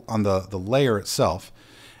on the layer itself,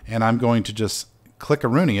 and I'm going to just click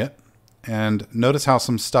Rooney it, and notice how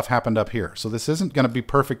some stuff happened up here. So this isn't going to be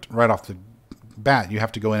perfect right off the bat. You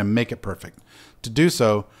have to go in and make it perfect. To do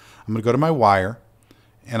so, I'm going to go to my wire,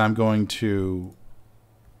 and I'm going to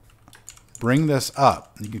bring this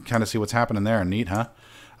up. You can kind of see what's happening there. Neat, huh?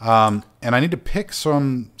 And I need to pick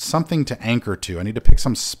something to anchor to. I need to pick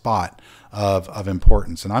some spot of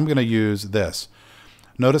importance, and I'm going to use this.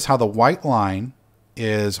 Notice how the white line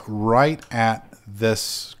is right at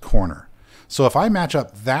this corner. So if I match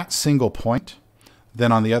up that single point,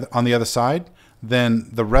 then on the other side, then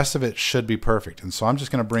the rest of it should be perfect. And so I'm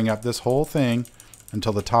just going to bring up this whole thing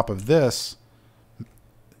until the top of this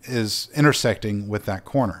is intersecting with that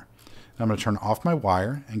corner. And I'm going to turn off my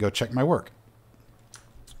wire and go check my work.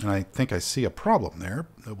 And I think I see a problem there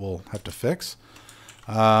that we'll have to fix.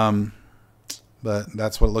 But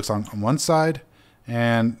that's what it looks on one side,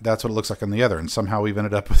 and that's what it looks like on the other. And somehow we've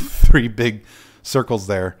ended up with 3 big circles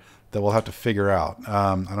there that we'll have to figure out.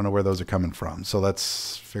 I don't know where those are coming from. So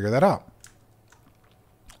let's figure that out.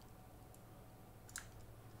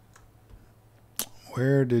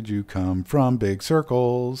 Where did you come from, big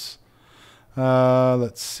circles?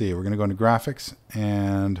 Let's see. We're going to go into graphics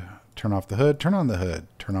and turn off the hood, turn on the hood,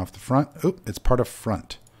 turn off the front. Oop, it's part of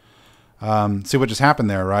front. See what just happened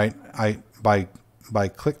there, right? By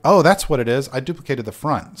click, oh, that's what it is. I duplicated the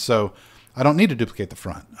front. So I don't need to duplicate the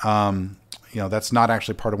front. You know, that's not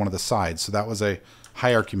actually part of one of the sides. So that was a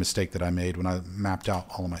hierarchy mistake that I made when I mapped out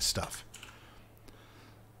all of my stuff.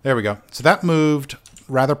 There we go. So that moved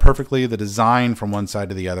rather perfectly the design from one side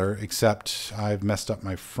to the other, except I've messed up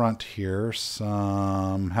my front here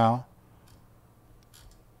somehow.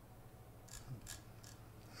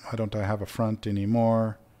 Why don't I have a front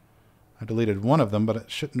anymore? I deleted one of them, but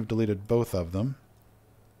it shouldn't have deleted both of them.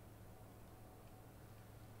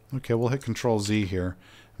 Okay, we'll hit Control Z here.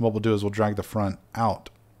 And what we'll do is we'll drag the front out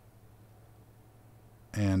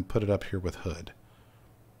and put it up here with hood.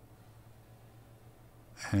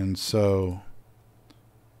 And so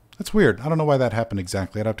that's weird. I don't know why that happened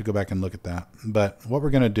exactly. I'd have to go back and look at that. But what we're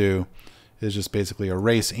going to do is just basically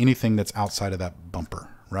erase anything that's outside of that bumper,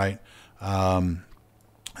 right? And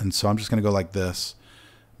so I'm just going to go like this,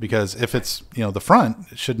 because if it's, you know, the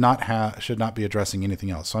front, it should not be addressing anything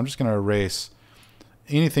else. So I'm just going to erase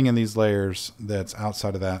anything in these layers that's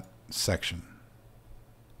outside of section,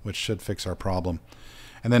 which should fix our problem.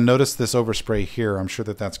 And then notice this overspray here. I'm sure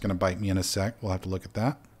that that's going to bite me in a sec. We'll have to look at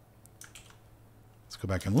that. Let's go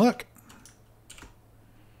back and look.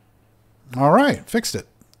 All right, fixed it.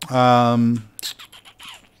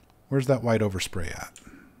 Where's that white overspray at?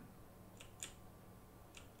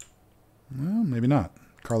 Well, maybe not.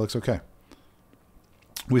 Car looks okay.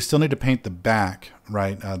 We still need to paint the back,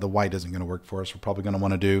 right? The white isn't going to work for us. We're probably going to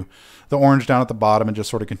want to do the orange down at the bottom and just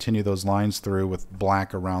sort of continue those lines through with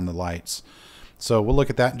black around the lights. So we'll look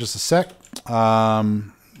at that in just a sec.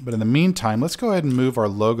 But in the meantime, let's go ahead and move our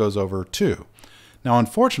logos over too. Now,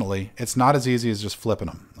 unfortunately, it's not as easy as just flipping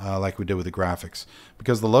them like we did with the graphics,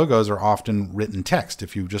 because the logos are often written text.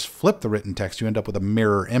 If you just flip the written text, you end up with a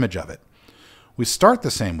mirror image of it. We start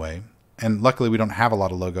the same way, and luckily we don't have a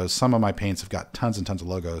lot of logos. Some of my paints have got tons and tons of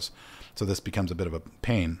logos, so this becomes a bit of a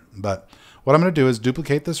pain. But what I'm going to do is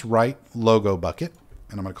duplicate this right logo bucket,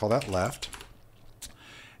 and I'm going to call that left.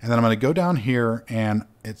 And then I'm going to go down here, and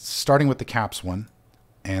it's starting with the caps one,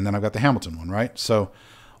 and then I've got the Hamilton one, right? So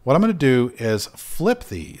what I'm going to do is flip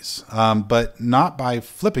these, but not by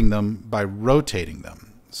flipping them, by rotating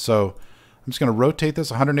them. So I'm just going to rotate this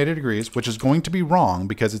 180 degrees, which is going to be wrong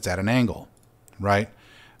because it's at an angle, right?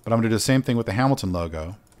 But I'm going to do the same thing with the Hamilton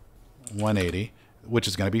logo, 180, which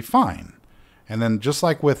is going to be fine. And then just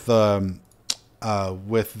like with the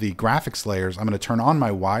graphics layers, I'm going to turn on my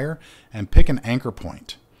wire and pick an anchor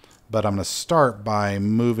point. But I'm going to start by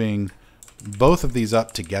moving both of these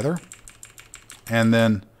up together. And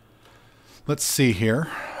then let's see here.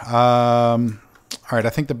 All right, I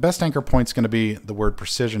think the best anchor point is going to be the word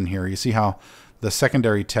precision here. You see how the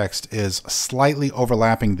secondary text is slightly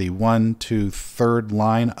overlapping the 1, 2, 3rd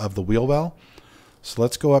line of the wheel well. So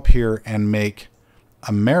let's go up here and make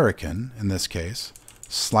American, in this case,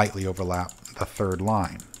 slightly overlap the 3rd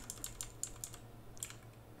line.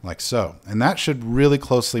 Like so. And that should really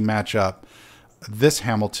closely match up this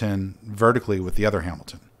Hamilton vertically with the other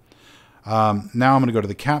Hamilton. Now I'm going to go to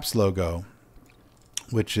the caps logo,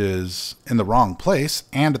 which is in the wrong place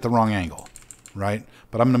and at the wrong angle, right?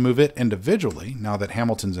 But I'm going to move it individually now that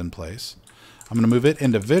Hamilton's in place. I'm going to move it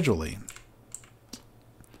individually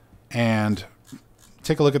and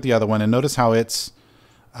take a look at the other one and notice how it's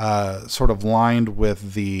sort of lined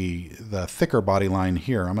with the thicker body line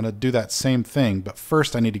here. I'm going to do that same thing, but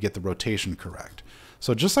first I need to get the rotation correct.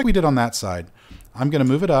 So just like we did on that side, I'm going to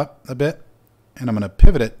move it up a bit and I'm going to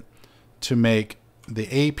pivot it to make the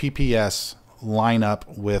APPS line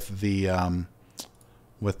up with the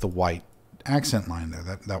white accent line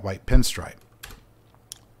there, that white pinstripe.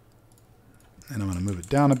 And I'm going to move it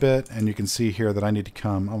down a bit, and you can see here that I need to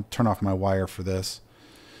come, I'll turn off my wire for this.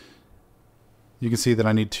 You can see that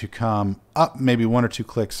I need to come up maybe 1 or 2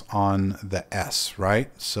 clicks on the S, right?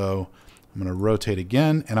 So I'm going to rotate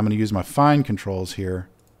again, and I'm going to use my fine controls here.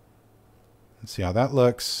 Let's see how that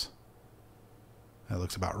looks. That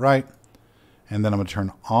looks about right. And then I'm going to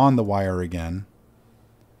turn on the wire again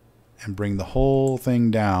and bring the whole thing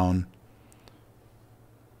down.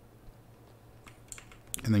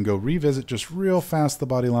 And then go revisit just real fast the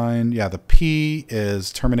body line. Yeah, the P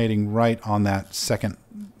is terminating right on that second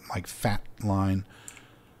like fat line,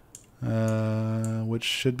 which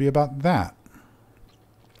should be about that.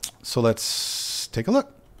 So let's take a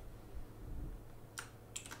look.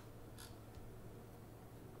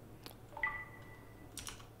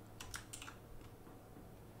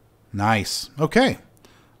 Nice. Okay.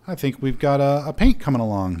 I think we've got a paint coming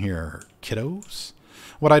along here, kiddos.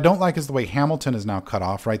 What I don't like is the way Hamilton is now cut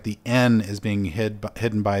off, right? The N is being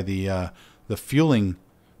hidden by the fueling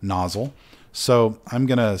nozzle. So I'm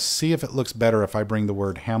going to see if it looks better if I bring the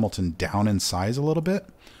word Hamilton down in size a little bit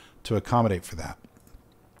to accommodate for that.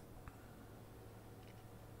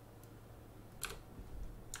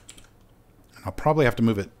 I'll probably have to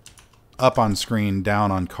move it up on screen,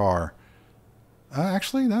 down on car.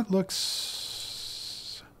 Actually, that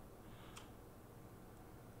looks...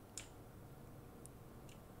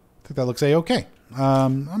 I think that looks A-okay.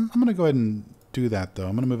 I'm going to go ahead and do that, though.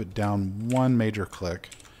 I'm going to move it down 1 major click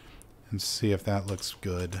and see if that looks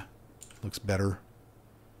good. Looks better.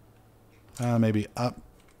 Maybe up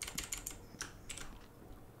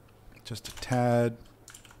just a tad.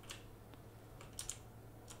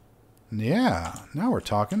 Yeah, now we're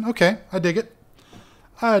talking. Okay, I dig it.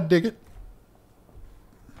 I dig it.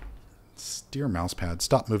 Dear mouse pad,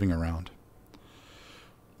 stop moving around.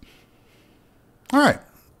 All right,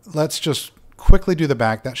 let's just quickly do the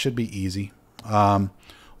back. That should be easy.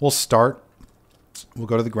 We'll start. We'll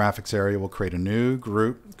go to the graphics area. We'll create a new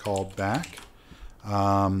group called back.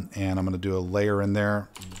 And I'm going to do a layer in there,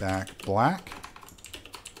 back black.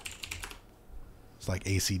 It's like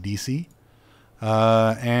AC/DC.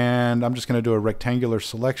 And I'm just going to do a rectangular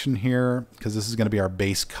selection here because this is going to be our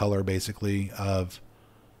base color basically of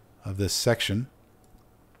this section.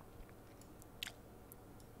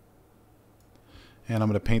 And I'm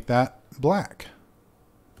going to paint that black.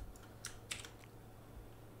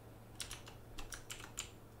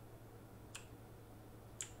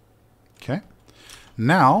 Okay.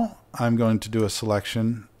 Now I'm going to do a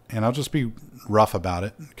selection, and I'll just be rough about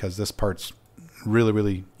it because this part's really,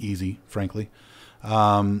 really easy, frankly. And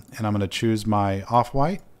I'm going to choose my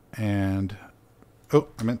off-white, and oh,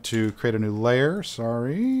 I meant to create a new layer.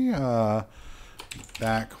 Sorry.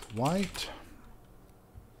 Back white.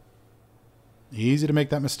 Easy to make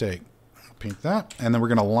that mistake. Paint that, and then we're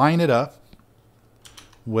going to line it up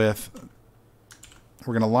with.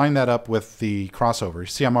 We're going to line that up with the crossover.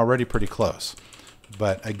 See, I'm already pretty close,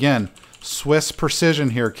 but again, Swiss precision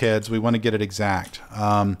here, kids. We want to get it exact.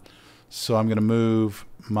 So I'm going to move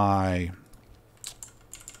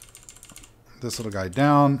this little guy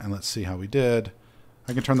down, and let's see how we did.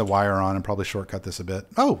 I can turn the wire on and probably shortcut this a bit.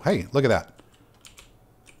 Oh, hey, look at that.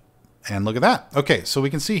 And look at that. Okay, so we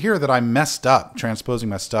can see here that I messed up transposing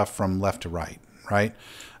my stuff from left to right, right?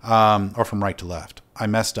 Or from right to left. I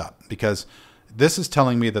messed up because this is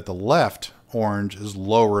telling me that the left orange is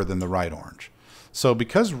lower than the right orange. So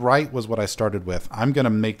because right was what I started with, I'm going to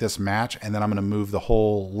make this match, and then I'm going to move the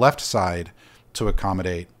whole left side to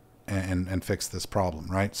accommodate and fix this problem,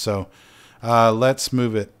 right? So let's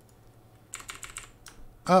move it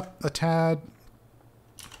up a tad.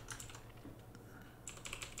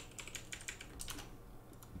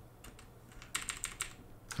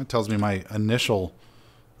 That tells me my initial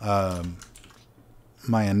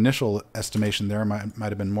estimation there might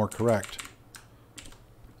have been more correct.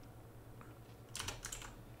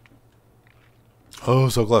 Oh,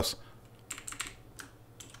 so close.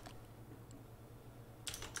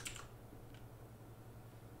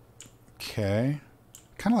 Okay.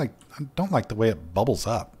 Kind of like, I don't like the way it bubbles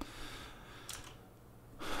up.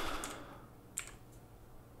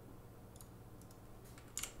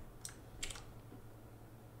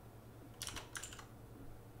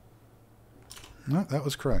 No, that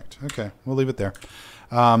was correct. Okay, we'll leave it there.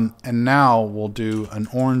 And now we'll do an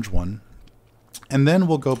orange one. And then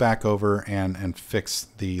we'll go back over and fix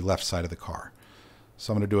the left side of the car.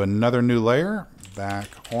 So I'm going to do another new layer, back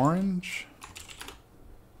orange.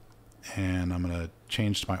 And I'm going to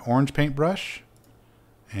change to my orange paintbrush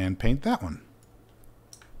and paint that one.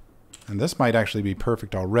 And this might actually be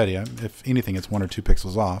perfect already. If anything, it's 1 or 2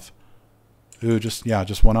 pixels off. Ooh, just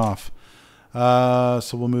one off.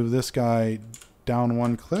 So we'll move this guy down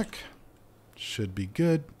 1 click. Should be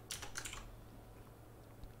good.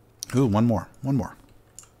 Ooh, one more.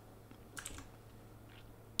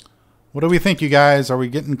 What do we think, you guys? Are we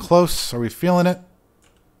getting close? Are we feeling it?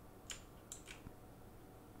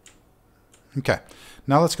 Okay.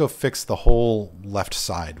 Now let's go fix the whole left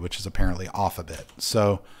side, which is apparently off a bit.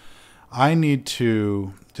 So I need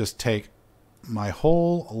to just take my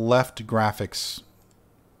whole left graphics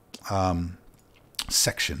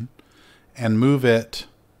section and move it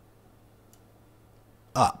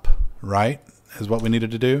up, right? Is what we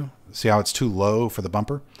needed to do. See how it's too low for the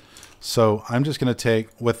bumper? So I'm just going to take,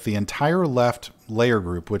 with the entire left layer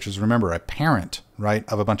group, which is, remember, a parent, right,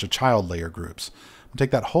 of a bunch of child layer groups. I'm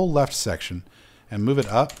take that whole left section and move it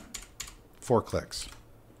up 4 clicks.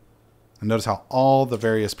 And notice how all the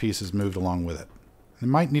various pieces moved along with it. I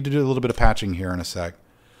might need to do a little bit of patching here in a sec.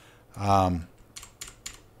 Might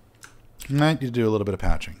need to do a little bit of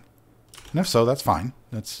patching. And if so, that's fine.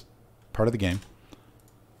 That's part of the game.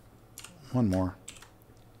 One more.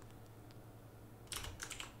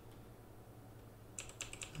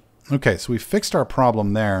 Okay, so we fixed our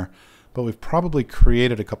problem there, but we've probably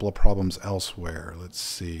created a couple of problems elsewhere. Let's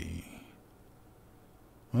see.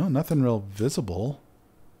 Well, nothing real visible.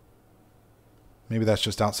 Maybe that's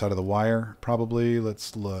just outside of the wire, probably.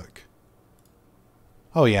 Let's look.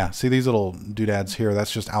 Oh yeah, see these little doodads here?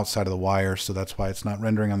 That's just outside of the wire, so that's why it's not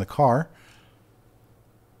rendering on the car.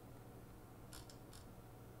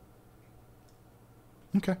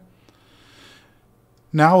 Okay.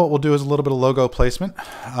 Now what we'll do is a little bit of logo placement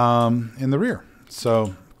in the rear.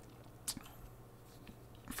 So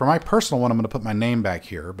for my personal one, I'm going to put my name back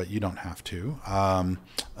here, but you don't have to.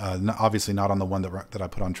 Obviously not on the one that I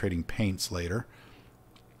put on Trading Paints later.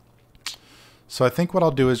 So I think what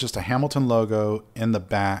I'll do is just a Hamilton logo in the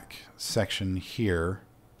back section here.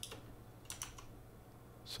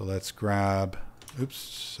 So let's grab,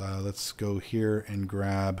 let's go here and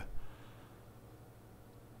grab,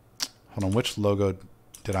 hold on, which logo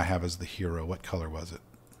did I have as the hero? What color was it?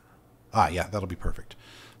 Ah, yeah, that'll be perfect.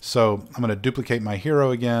 So I'm going to duplicate my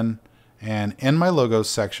hero again. And in my logos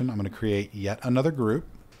section, I'm going to create yet another group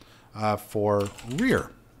for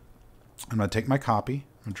rear. I'm going to take my copy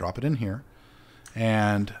and drop it in here.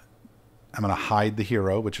 And I'm going to hide the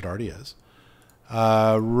hero, which it already is.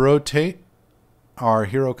 Rotate our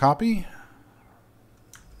hero copy.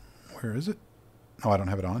 Where is it? Oh, I don't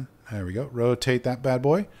have it on. There we go. Rotate that bad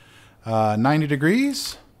boy. 90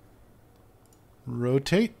 degrees.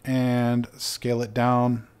 Rotate and scale it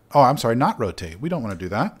down. Oh, I'm sorry, not rotate. We don't want to do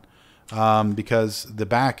that because the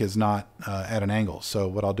back is not at an angle. So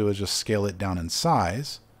what I'll do is just scale it down in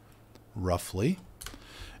size, roughly,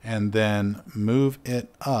 and then move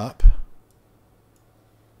it up.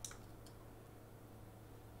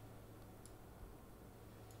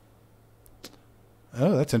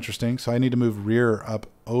 Oh, that's interesting. So I need to move rear up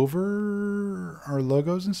over our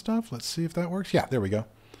logos and stuff. Let's see if that works. Yeah, there we go.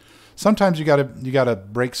 Sometimes you gotta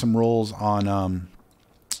break some rules on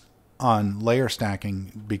layer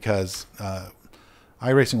stacking because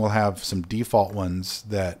iRacing will have some default ones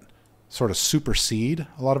that sort of supersede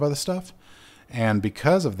a lot of other stuff, and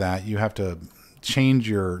because of that, you have to change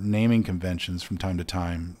your naming conventions from time to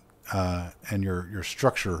time and your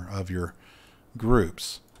structure of your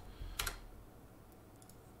groups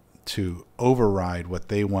to override what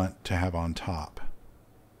they want to have on top.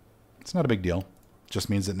 It's not a big deal. It just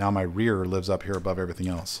means that now my rear lives up here above everything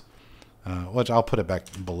else. Which I'll put it back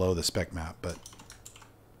below the spec map, but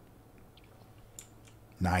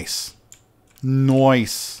nice.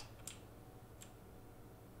 Nice.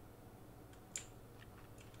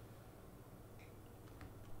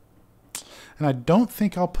 And I don't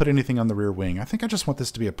think I'll put anything on the rear wing. I think I just want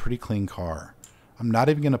this to be a pretty clean car. I'm not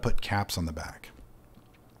even going to put caps on the back.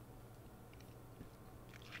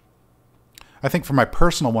 I think for my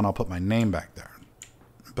personal one, I'll put my name back there.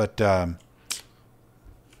 But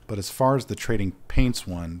as far as the Trading Paints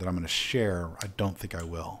one that I'm going to share, I don't think I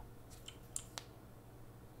will.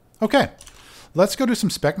 Okay, let's go do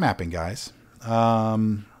some spec mapping, guys.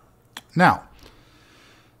 Now,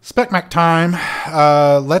 spec map time.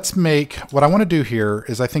 Let's make, what I want to do here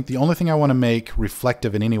is I think the only thing I want to make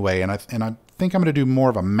reflective in any way, and I think I'm going to do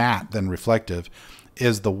more of a matte than reflective,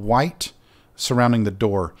 is the white surrounding the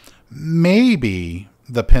door. Maybe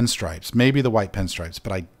the pinstripes, maybe the white pinstripes,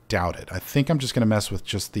 but I doubt it. I think I'm just going to mess with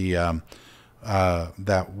just the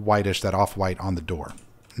that whitish, that off-white on the door.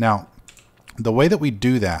 Now, the way that we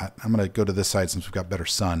do that, I'm going to go to this side since we've got better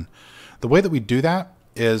sun. The way that we do that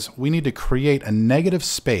is we need to create a negative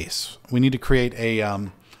space. We need to create a,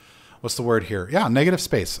 what's the word here? Yeah, negative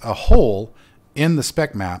space, a hole in the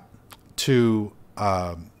spec map to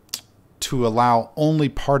allow only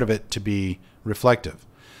part of it to be reflective.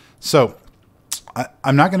 So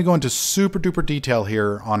I'm not going to go into super duper detail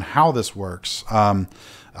here on how this works.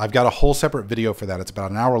 I've got a whole separate video for that. It's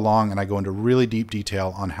about an hour long, and I go into really deep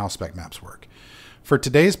detail on how spec maps work. For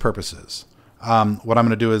today's purposes, what I'm going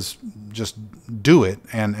to do is just do it,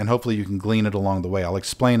 and hopefully you can glean it along the way. I'll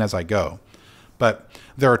explain as I go. But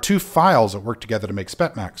there are two files that work together to make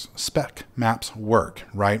spec maps work,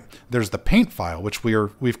 right? There's the paint file, which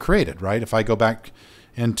we've created, right? If I go back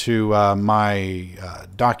into my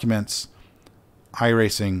documents,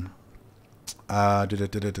 iRacing,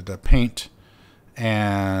 paint,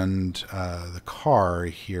 and the car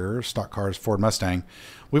here, stock cars, Ford Mustang,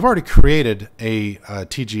 we've already created a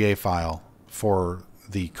TGA file for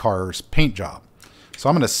the car's paint job. So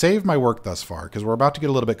I'm going to save my work thus far because we're about to get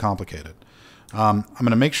a little bit complicated. I'm going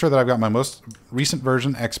to make sure that I've got my most recent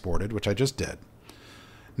version exported, which I just did.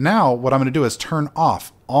 Now what I'm going to do is turn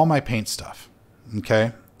off all my paint stuff.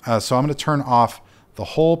 Okay, so I'm going to turn off the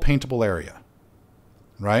whole paintable area,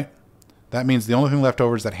 right? That means the only thing left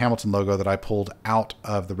over is that Hamilton logo that I pulled out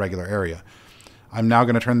of the regular area. I'm now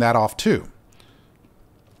going to turn that off too.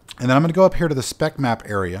 And then I'm going to go up here to the spec map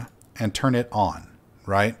area and turn it on,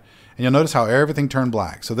 right? And you'll notice how everything turned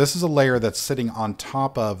black. So this is a layer that's sitting on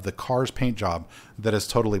top of the car's paint job that is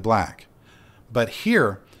totally black. But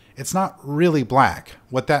here, it's not really black.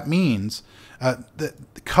 What that means, the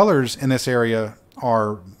colors in this area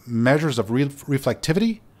are measures of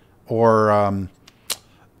reflectivity or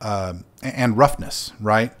and roughness,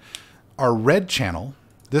 right? Our red channel,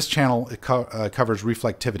 this channel covers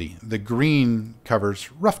reflectivity. The green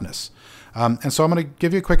covers roughness. And so I'm going to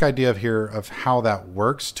give you a quick idea of how that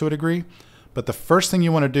works to a degree. But the first thing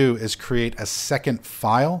you want to do is create a second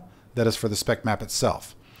file that is for the spec map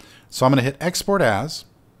itself. So I'm going to hit export as,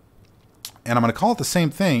 and I'm going to call it the same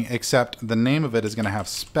thing, except the name of it is going to have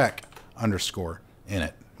spec underscore in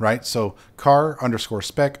it, right? So car underscore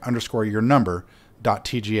spec underscore your number dot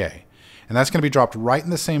TGA. And that's going to be dropped right in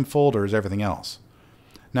the same folder as everything else.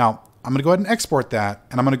 Now, I'm going to go ahead and export that,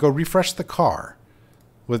 and I'm going to go refresh the car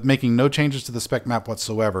with making no changes to the spec map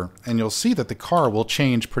whatsoever, and you'll see that the car will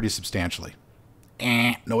change pretty substantially.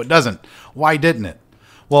 No, it doesn't. Why didn't it?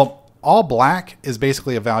 Well, all black is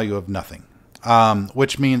basically a value of nothing,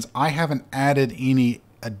 which means I haven't added any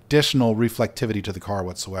additional reflectivity to the car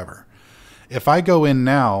whatsoever. If I go in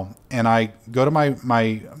now and I go to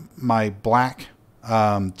my black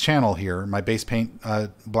channel here, my base paint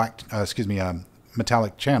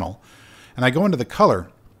metallic channel, and I go into the color,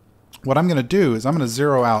 what I'm going to do is I'm going to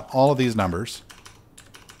zero out all of these numbers,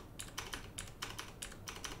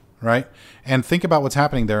 right? And think about what's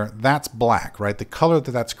happening there. That's black, right? The color that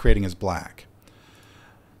that's creating is black.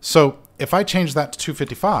 So if I change that to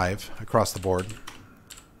 255 across the board,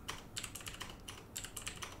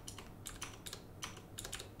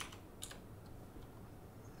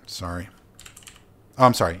 sorry. Oh,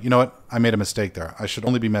 I'm sorry. You know what? I made a mistake there. I should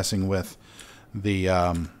only be messing with the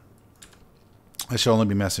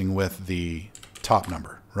top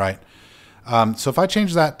number, right? So if I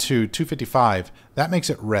change that to 255, that makes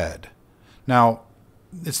it red. Now,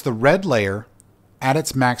 it's the red layer at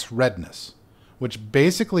its max redness, which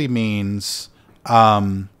basically means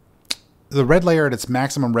the red layer at its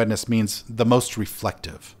maximum redness means the most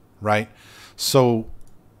reflective, right? So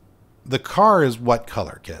the car is what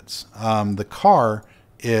color, kids? The car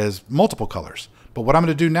is multiple colors. But what I'm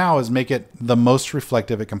going to do now is make it the most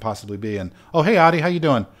reflective it can possibly be. And oh, hey, Adi, how you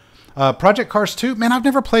doing? Project Cars 2? Man, I've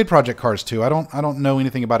never played Project Cars 2. I don't know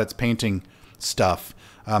anything about its painting stuff.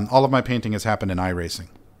 All of my painting has happened in iRacing.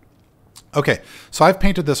 Okay, so I've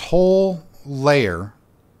painted this whole layer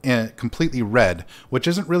in completely red, which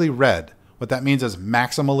isn't really red. What that means is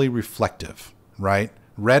maximally reflective, right?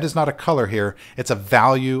 Red is not a color here. It's a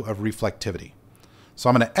value of reflectivity. So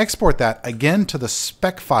I'm going to export that again to the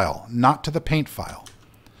spec file, not to the paint file.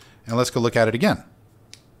 And let's go look at it again.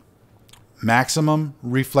 Maximum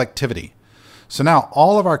reflectivity. So now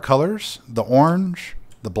all of our colors, the orange,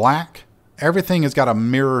 the black, everything has got a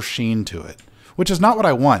mirror sheen to it, which is not what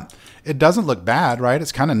I want. It doesn't look bad, right?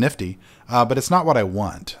 It's kind of nifty, but it's not what I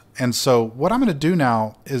want. And so what I'm going to do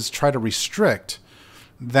now is try to restrict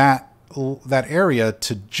that area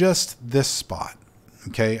to just this spot.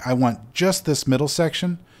 Okay, I want just this middle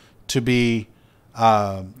section to be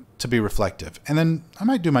reflective, and then I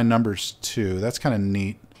might do my numbers too. That's kind of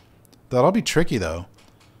neat. That'll be tricky though.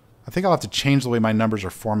 I think I'll have to change the way my numbers are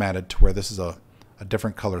formatted to where this is a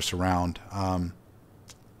different color surround. Yeah,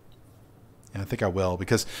 I think I will,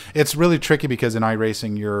 because it's really tricky, because in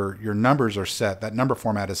iRacing your numbers are set. That number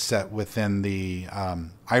format is set within the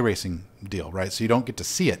iRacing deal, right? So you don't get to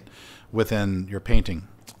see it within your painting.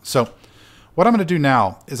 So what I'm going to do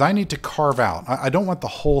now is I need to carve out. I don't want the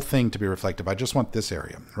whole thing to be reflective. I just want this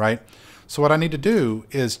area, right? So what I need to do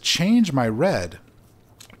is change my red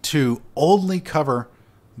to only cover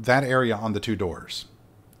that area on the two doors,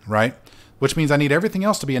 right? Which means I need everything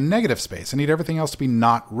else to be a negative space. I need everything else to be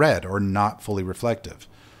not red or not fully reflective.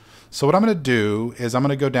 So what I'm going to do is I'm going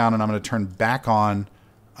to go down and I'm going to turn back on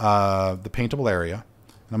the paintable area.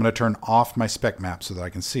 And I'm going to turn off my spec map so that I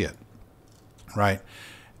can see it, right?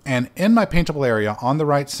 And in my paintable area on the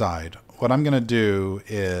right side, what I'm going to do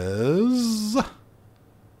is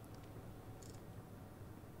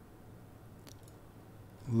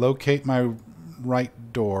locate my right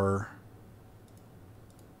door.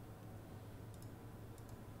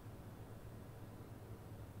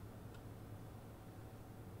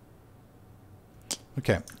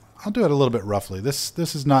 Okay, I'll do it a little bit roughly. This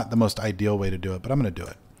is not the most ideal way to do it, but I'm going to do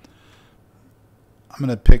it. I'm going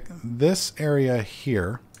to pick this area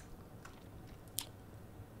here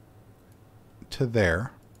to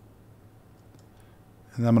there,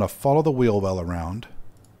 and I'm going to follow the wheel well around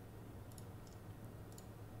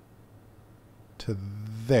to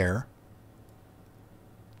there,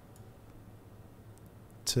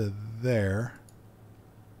 to there,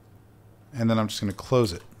 and then I'm just going to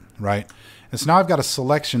close it, right? And so now I've got a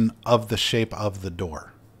selection of the shape of the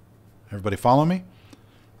door. Everybody follow me?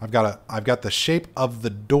 I've got the shape of the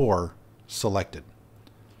door selected.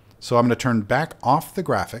 So I'm going to turn back off the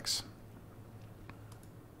graphics.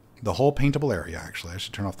 The whole paintable area, actually. I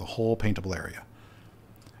should turn off the whole paintable area.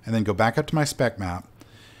 And then go back up to my spec map.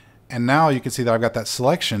 And now you can see that I've got that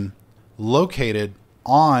selection located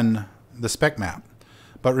on the spec map.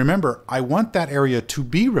 But remember, I want that area to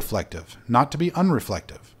be reflective, not to be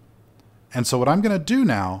unreflective. And so what I'm going to do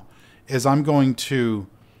now is I'm going to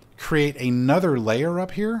create another layer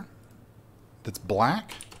up here that's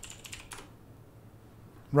black,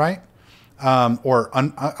 right? I'll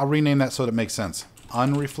rename that so that it makes sense.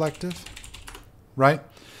 Unreflective, right?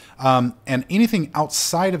 And anything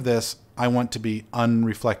outside of this, I want to be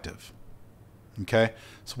unreflective. Okay,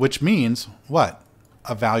 so which means what?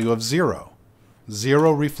 A value of 0.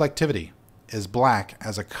 0 reflectivity is black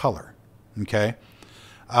as a color. Okay,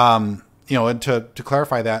 you know, and to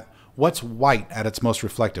clarify that, what's white at its most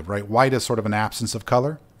reflective, right? White is sort of an absence of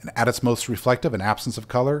color, and at its most reflective, an absence of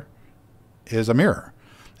color is a mirror.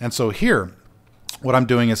 And so here, what I'm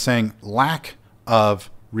doing is saying lack of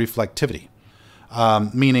reflectivity,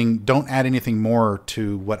 meaning don't add anything more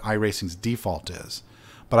to what iRacing's default is.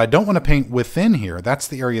 But I don't want to paint within here. That's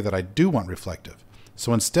the area that I do want reflective.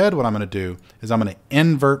 So instead, what I'm going to do is I'm going to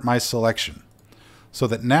invert my selection so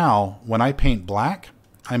that now when I paint black,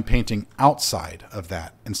 I'm painting outside of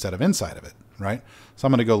that instead of inside of it, right? So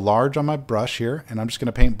I'm going to go large on my brush here, and I'm just going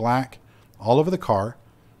to paint black all over the car.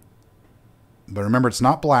 But remember, it's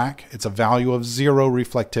not black. It's a value of 0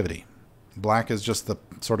 reflectivity. Black is just the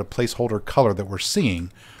sort of placeholder color that we're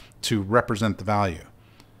seeing to represent the value.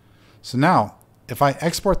 So now, if I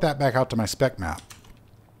export that back out to my spec map,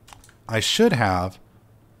 I should have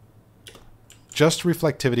just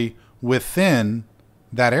reflectivity within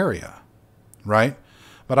that area, right?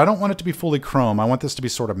 But I don't want it to be fully chrome. I want this to be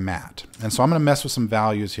sort of matte. And so I'm going to mess with some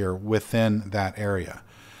values here within that area.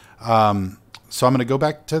 So I'm going to go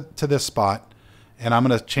back to this spot, and I'm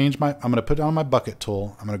going to change I'm going to put on my bucket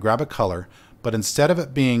tool. I'm going to grab a color, but instead of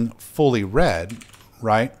it being fully red,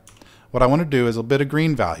 right, what I want to do is a bit of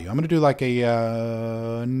green value. I'm going to do like a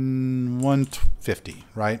 150,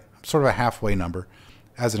 right? Sort of a halfway number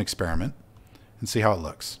as an experiment, and see how it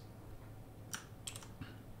looks.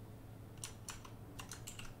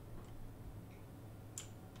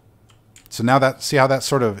 So now that, see how that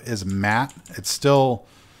sort of is matte? It's still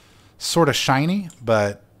sort of shiny,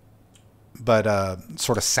 but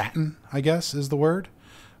sort of satin, I guess is the word.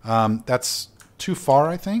 That's too far,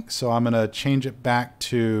 I think. So I'm going to change it back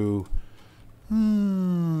to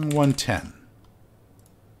 110.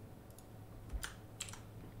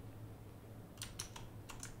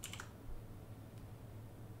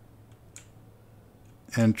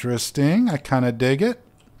 Interesting. I kind of dig it.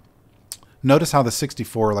 Notice how the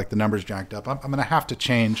 64, like the numbers jacked up. I'm going to have to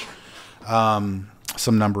change some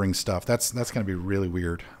numbering stuff. That's going to be really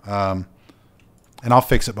weird. And I'll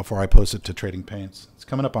fix it before I post it to Trading Paints. It's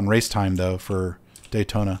coming up on race time, though, for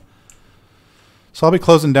Daytona. So I'll be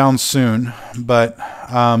closing down soon. But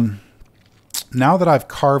now that I've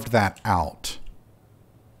carved that out,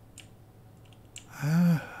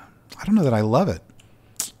 I don't know that I love it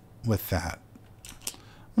with that.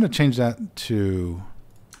 I'm going to change that to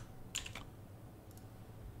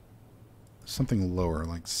something lower,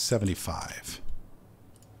 like 75.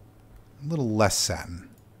 A little less satin.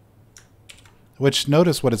 Which,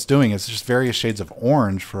 notice what it's doing is just various shades of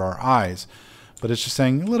orange for our eyes, but it's just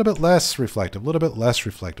saying a little bit less reflective, a little bit less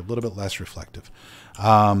reflective, a little bit less reflective.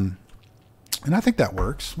 And I think that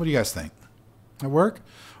works. What do you guys think? That work?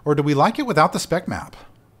 Or do we like it without the spec map?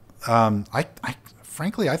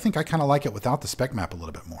 Frankly, I think I kind of like it without the spec map a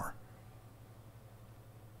little bit more.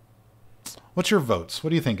 What's your votes? What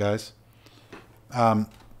do you think, guys?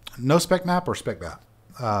 No spec map or spec map?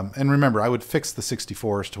 And remember, I would fix the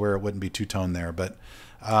 64s to where it wouldn't be two-tone there. But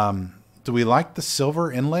do we like the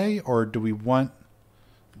silver inlay, or do we want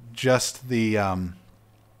just the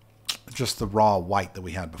raw white that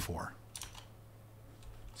we had before?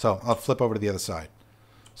 So I'll flip over to the other side.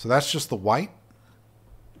 So that's just the white.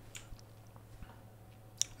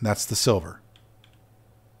 That's the silver.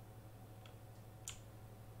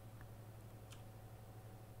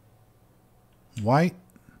 White,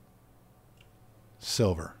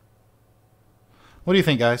 silver. What do you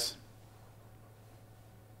think, guys?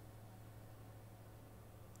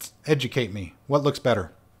 Educate me. What looks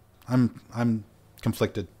better? I'm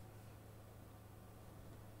conflicted.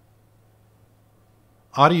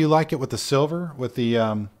 Do you like it with the silver, with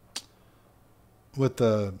the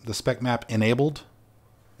spec map enabled?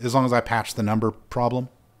 As long as I patch the number problem,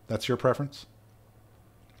 that's your preference?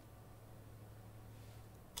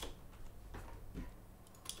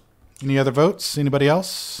 Any other votes? Anybody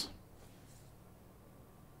else?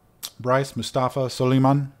 Bryce, Mustafa,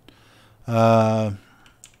 Soliman? Because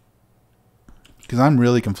I'm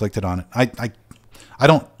really conflicted on it. I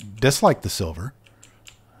don't dislike the silver.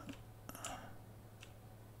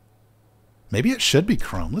 Maybe it should be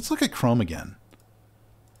chrome. Let's look at chrome again.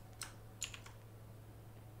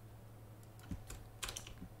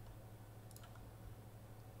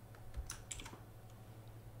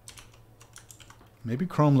 Maybe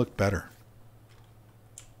chrome looked better.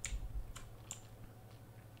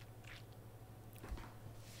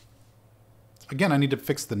 Again, I need to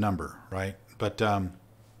fix the number, right? But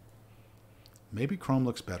maybe chrome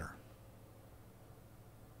looks better.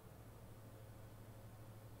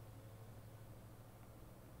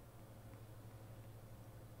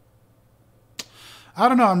 I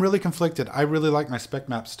don't know. I'm really conflicted. I really like my Spec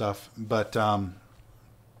Map stuff, but I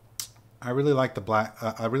really like the black.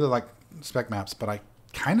 I really like Spec Maps, but I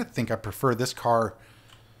kind of think I prefer this car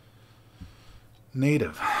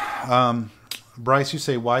native. Bryce, you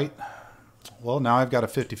say white. Well, now I've got a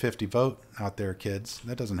 50-50 vote out there, kids.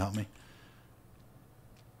 That doesn't help me.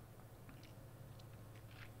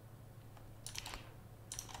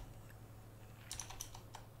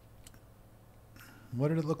 What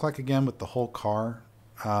did it look like again with the whole car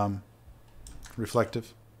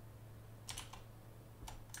reflective?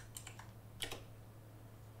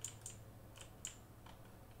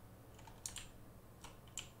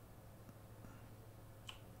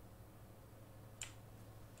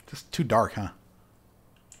 Just too dark, huh?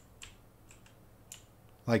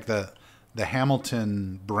 Like the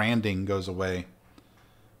Hamilton branding goes away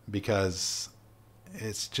because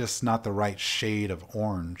it's just not the right shade of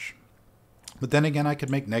orange. But then again, I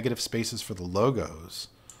could make negative spaces for the logos,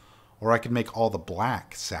 or I could make all the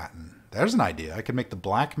black satin. There's an idea. I could make the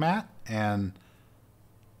black matte and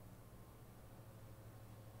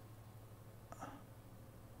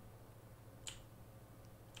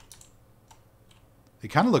it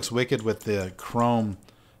kind of looks wicked with the chrome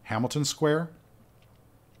Hamilton square.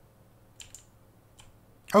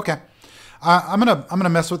 Okay. I'm gonna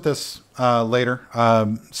mess with this later.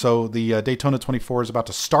 So the Daytona 24 is about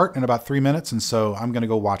to start in about 3 minutes, and so I'm gonna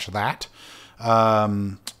go watch that,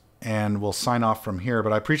 and we'll sign off from here.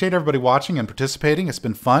 But I appreciate everybody watching and participating. It's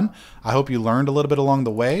been fun. I hope you learned a little bit along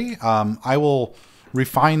the way. I will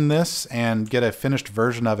refine this and get a finished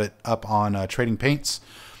version of it up on Trading Paints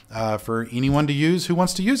for anyone to use who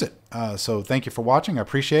wants to use it. So thank you for watching. I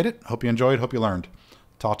appreciate it. Hope you enjoyed. Hope you learned.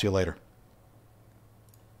 Talk to you later.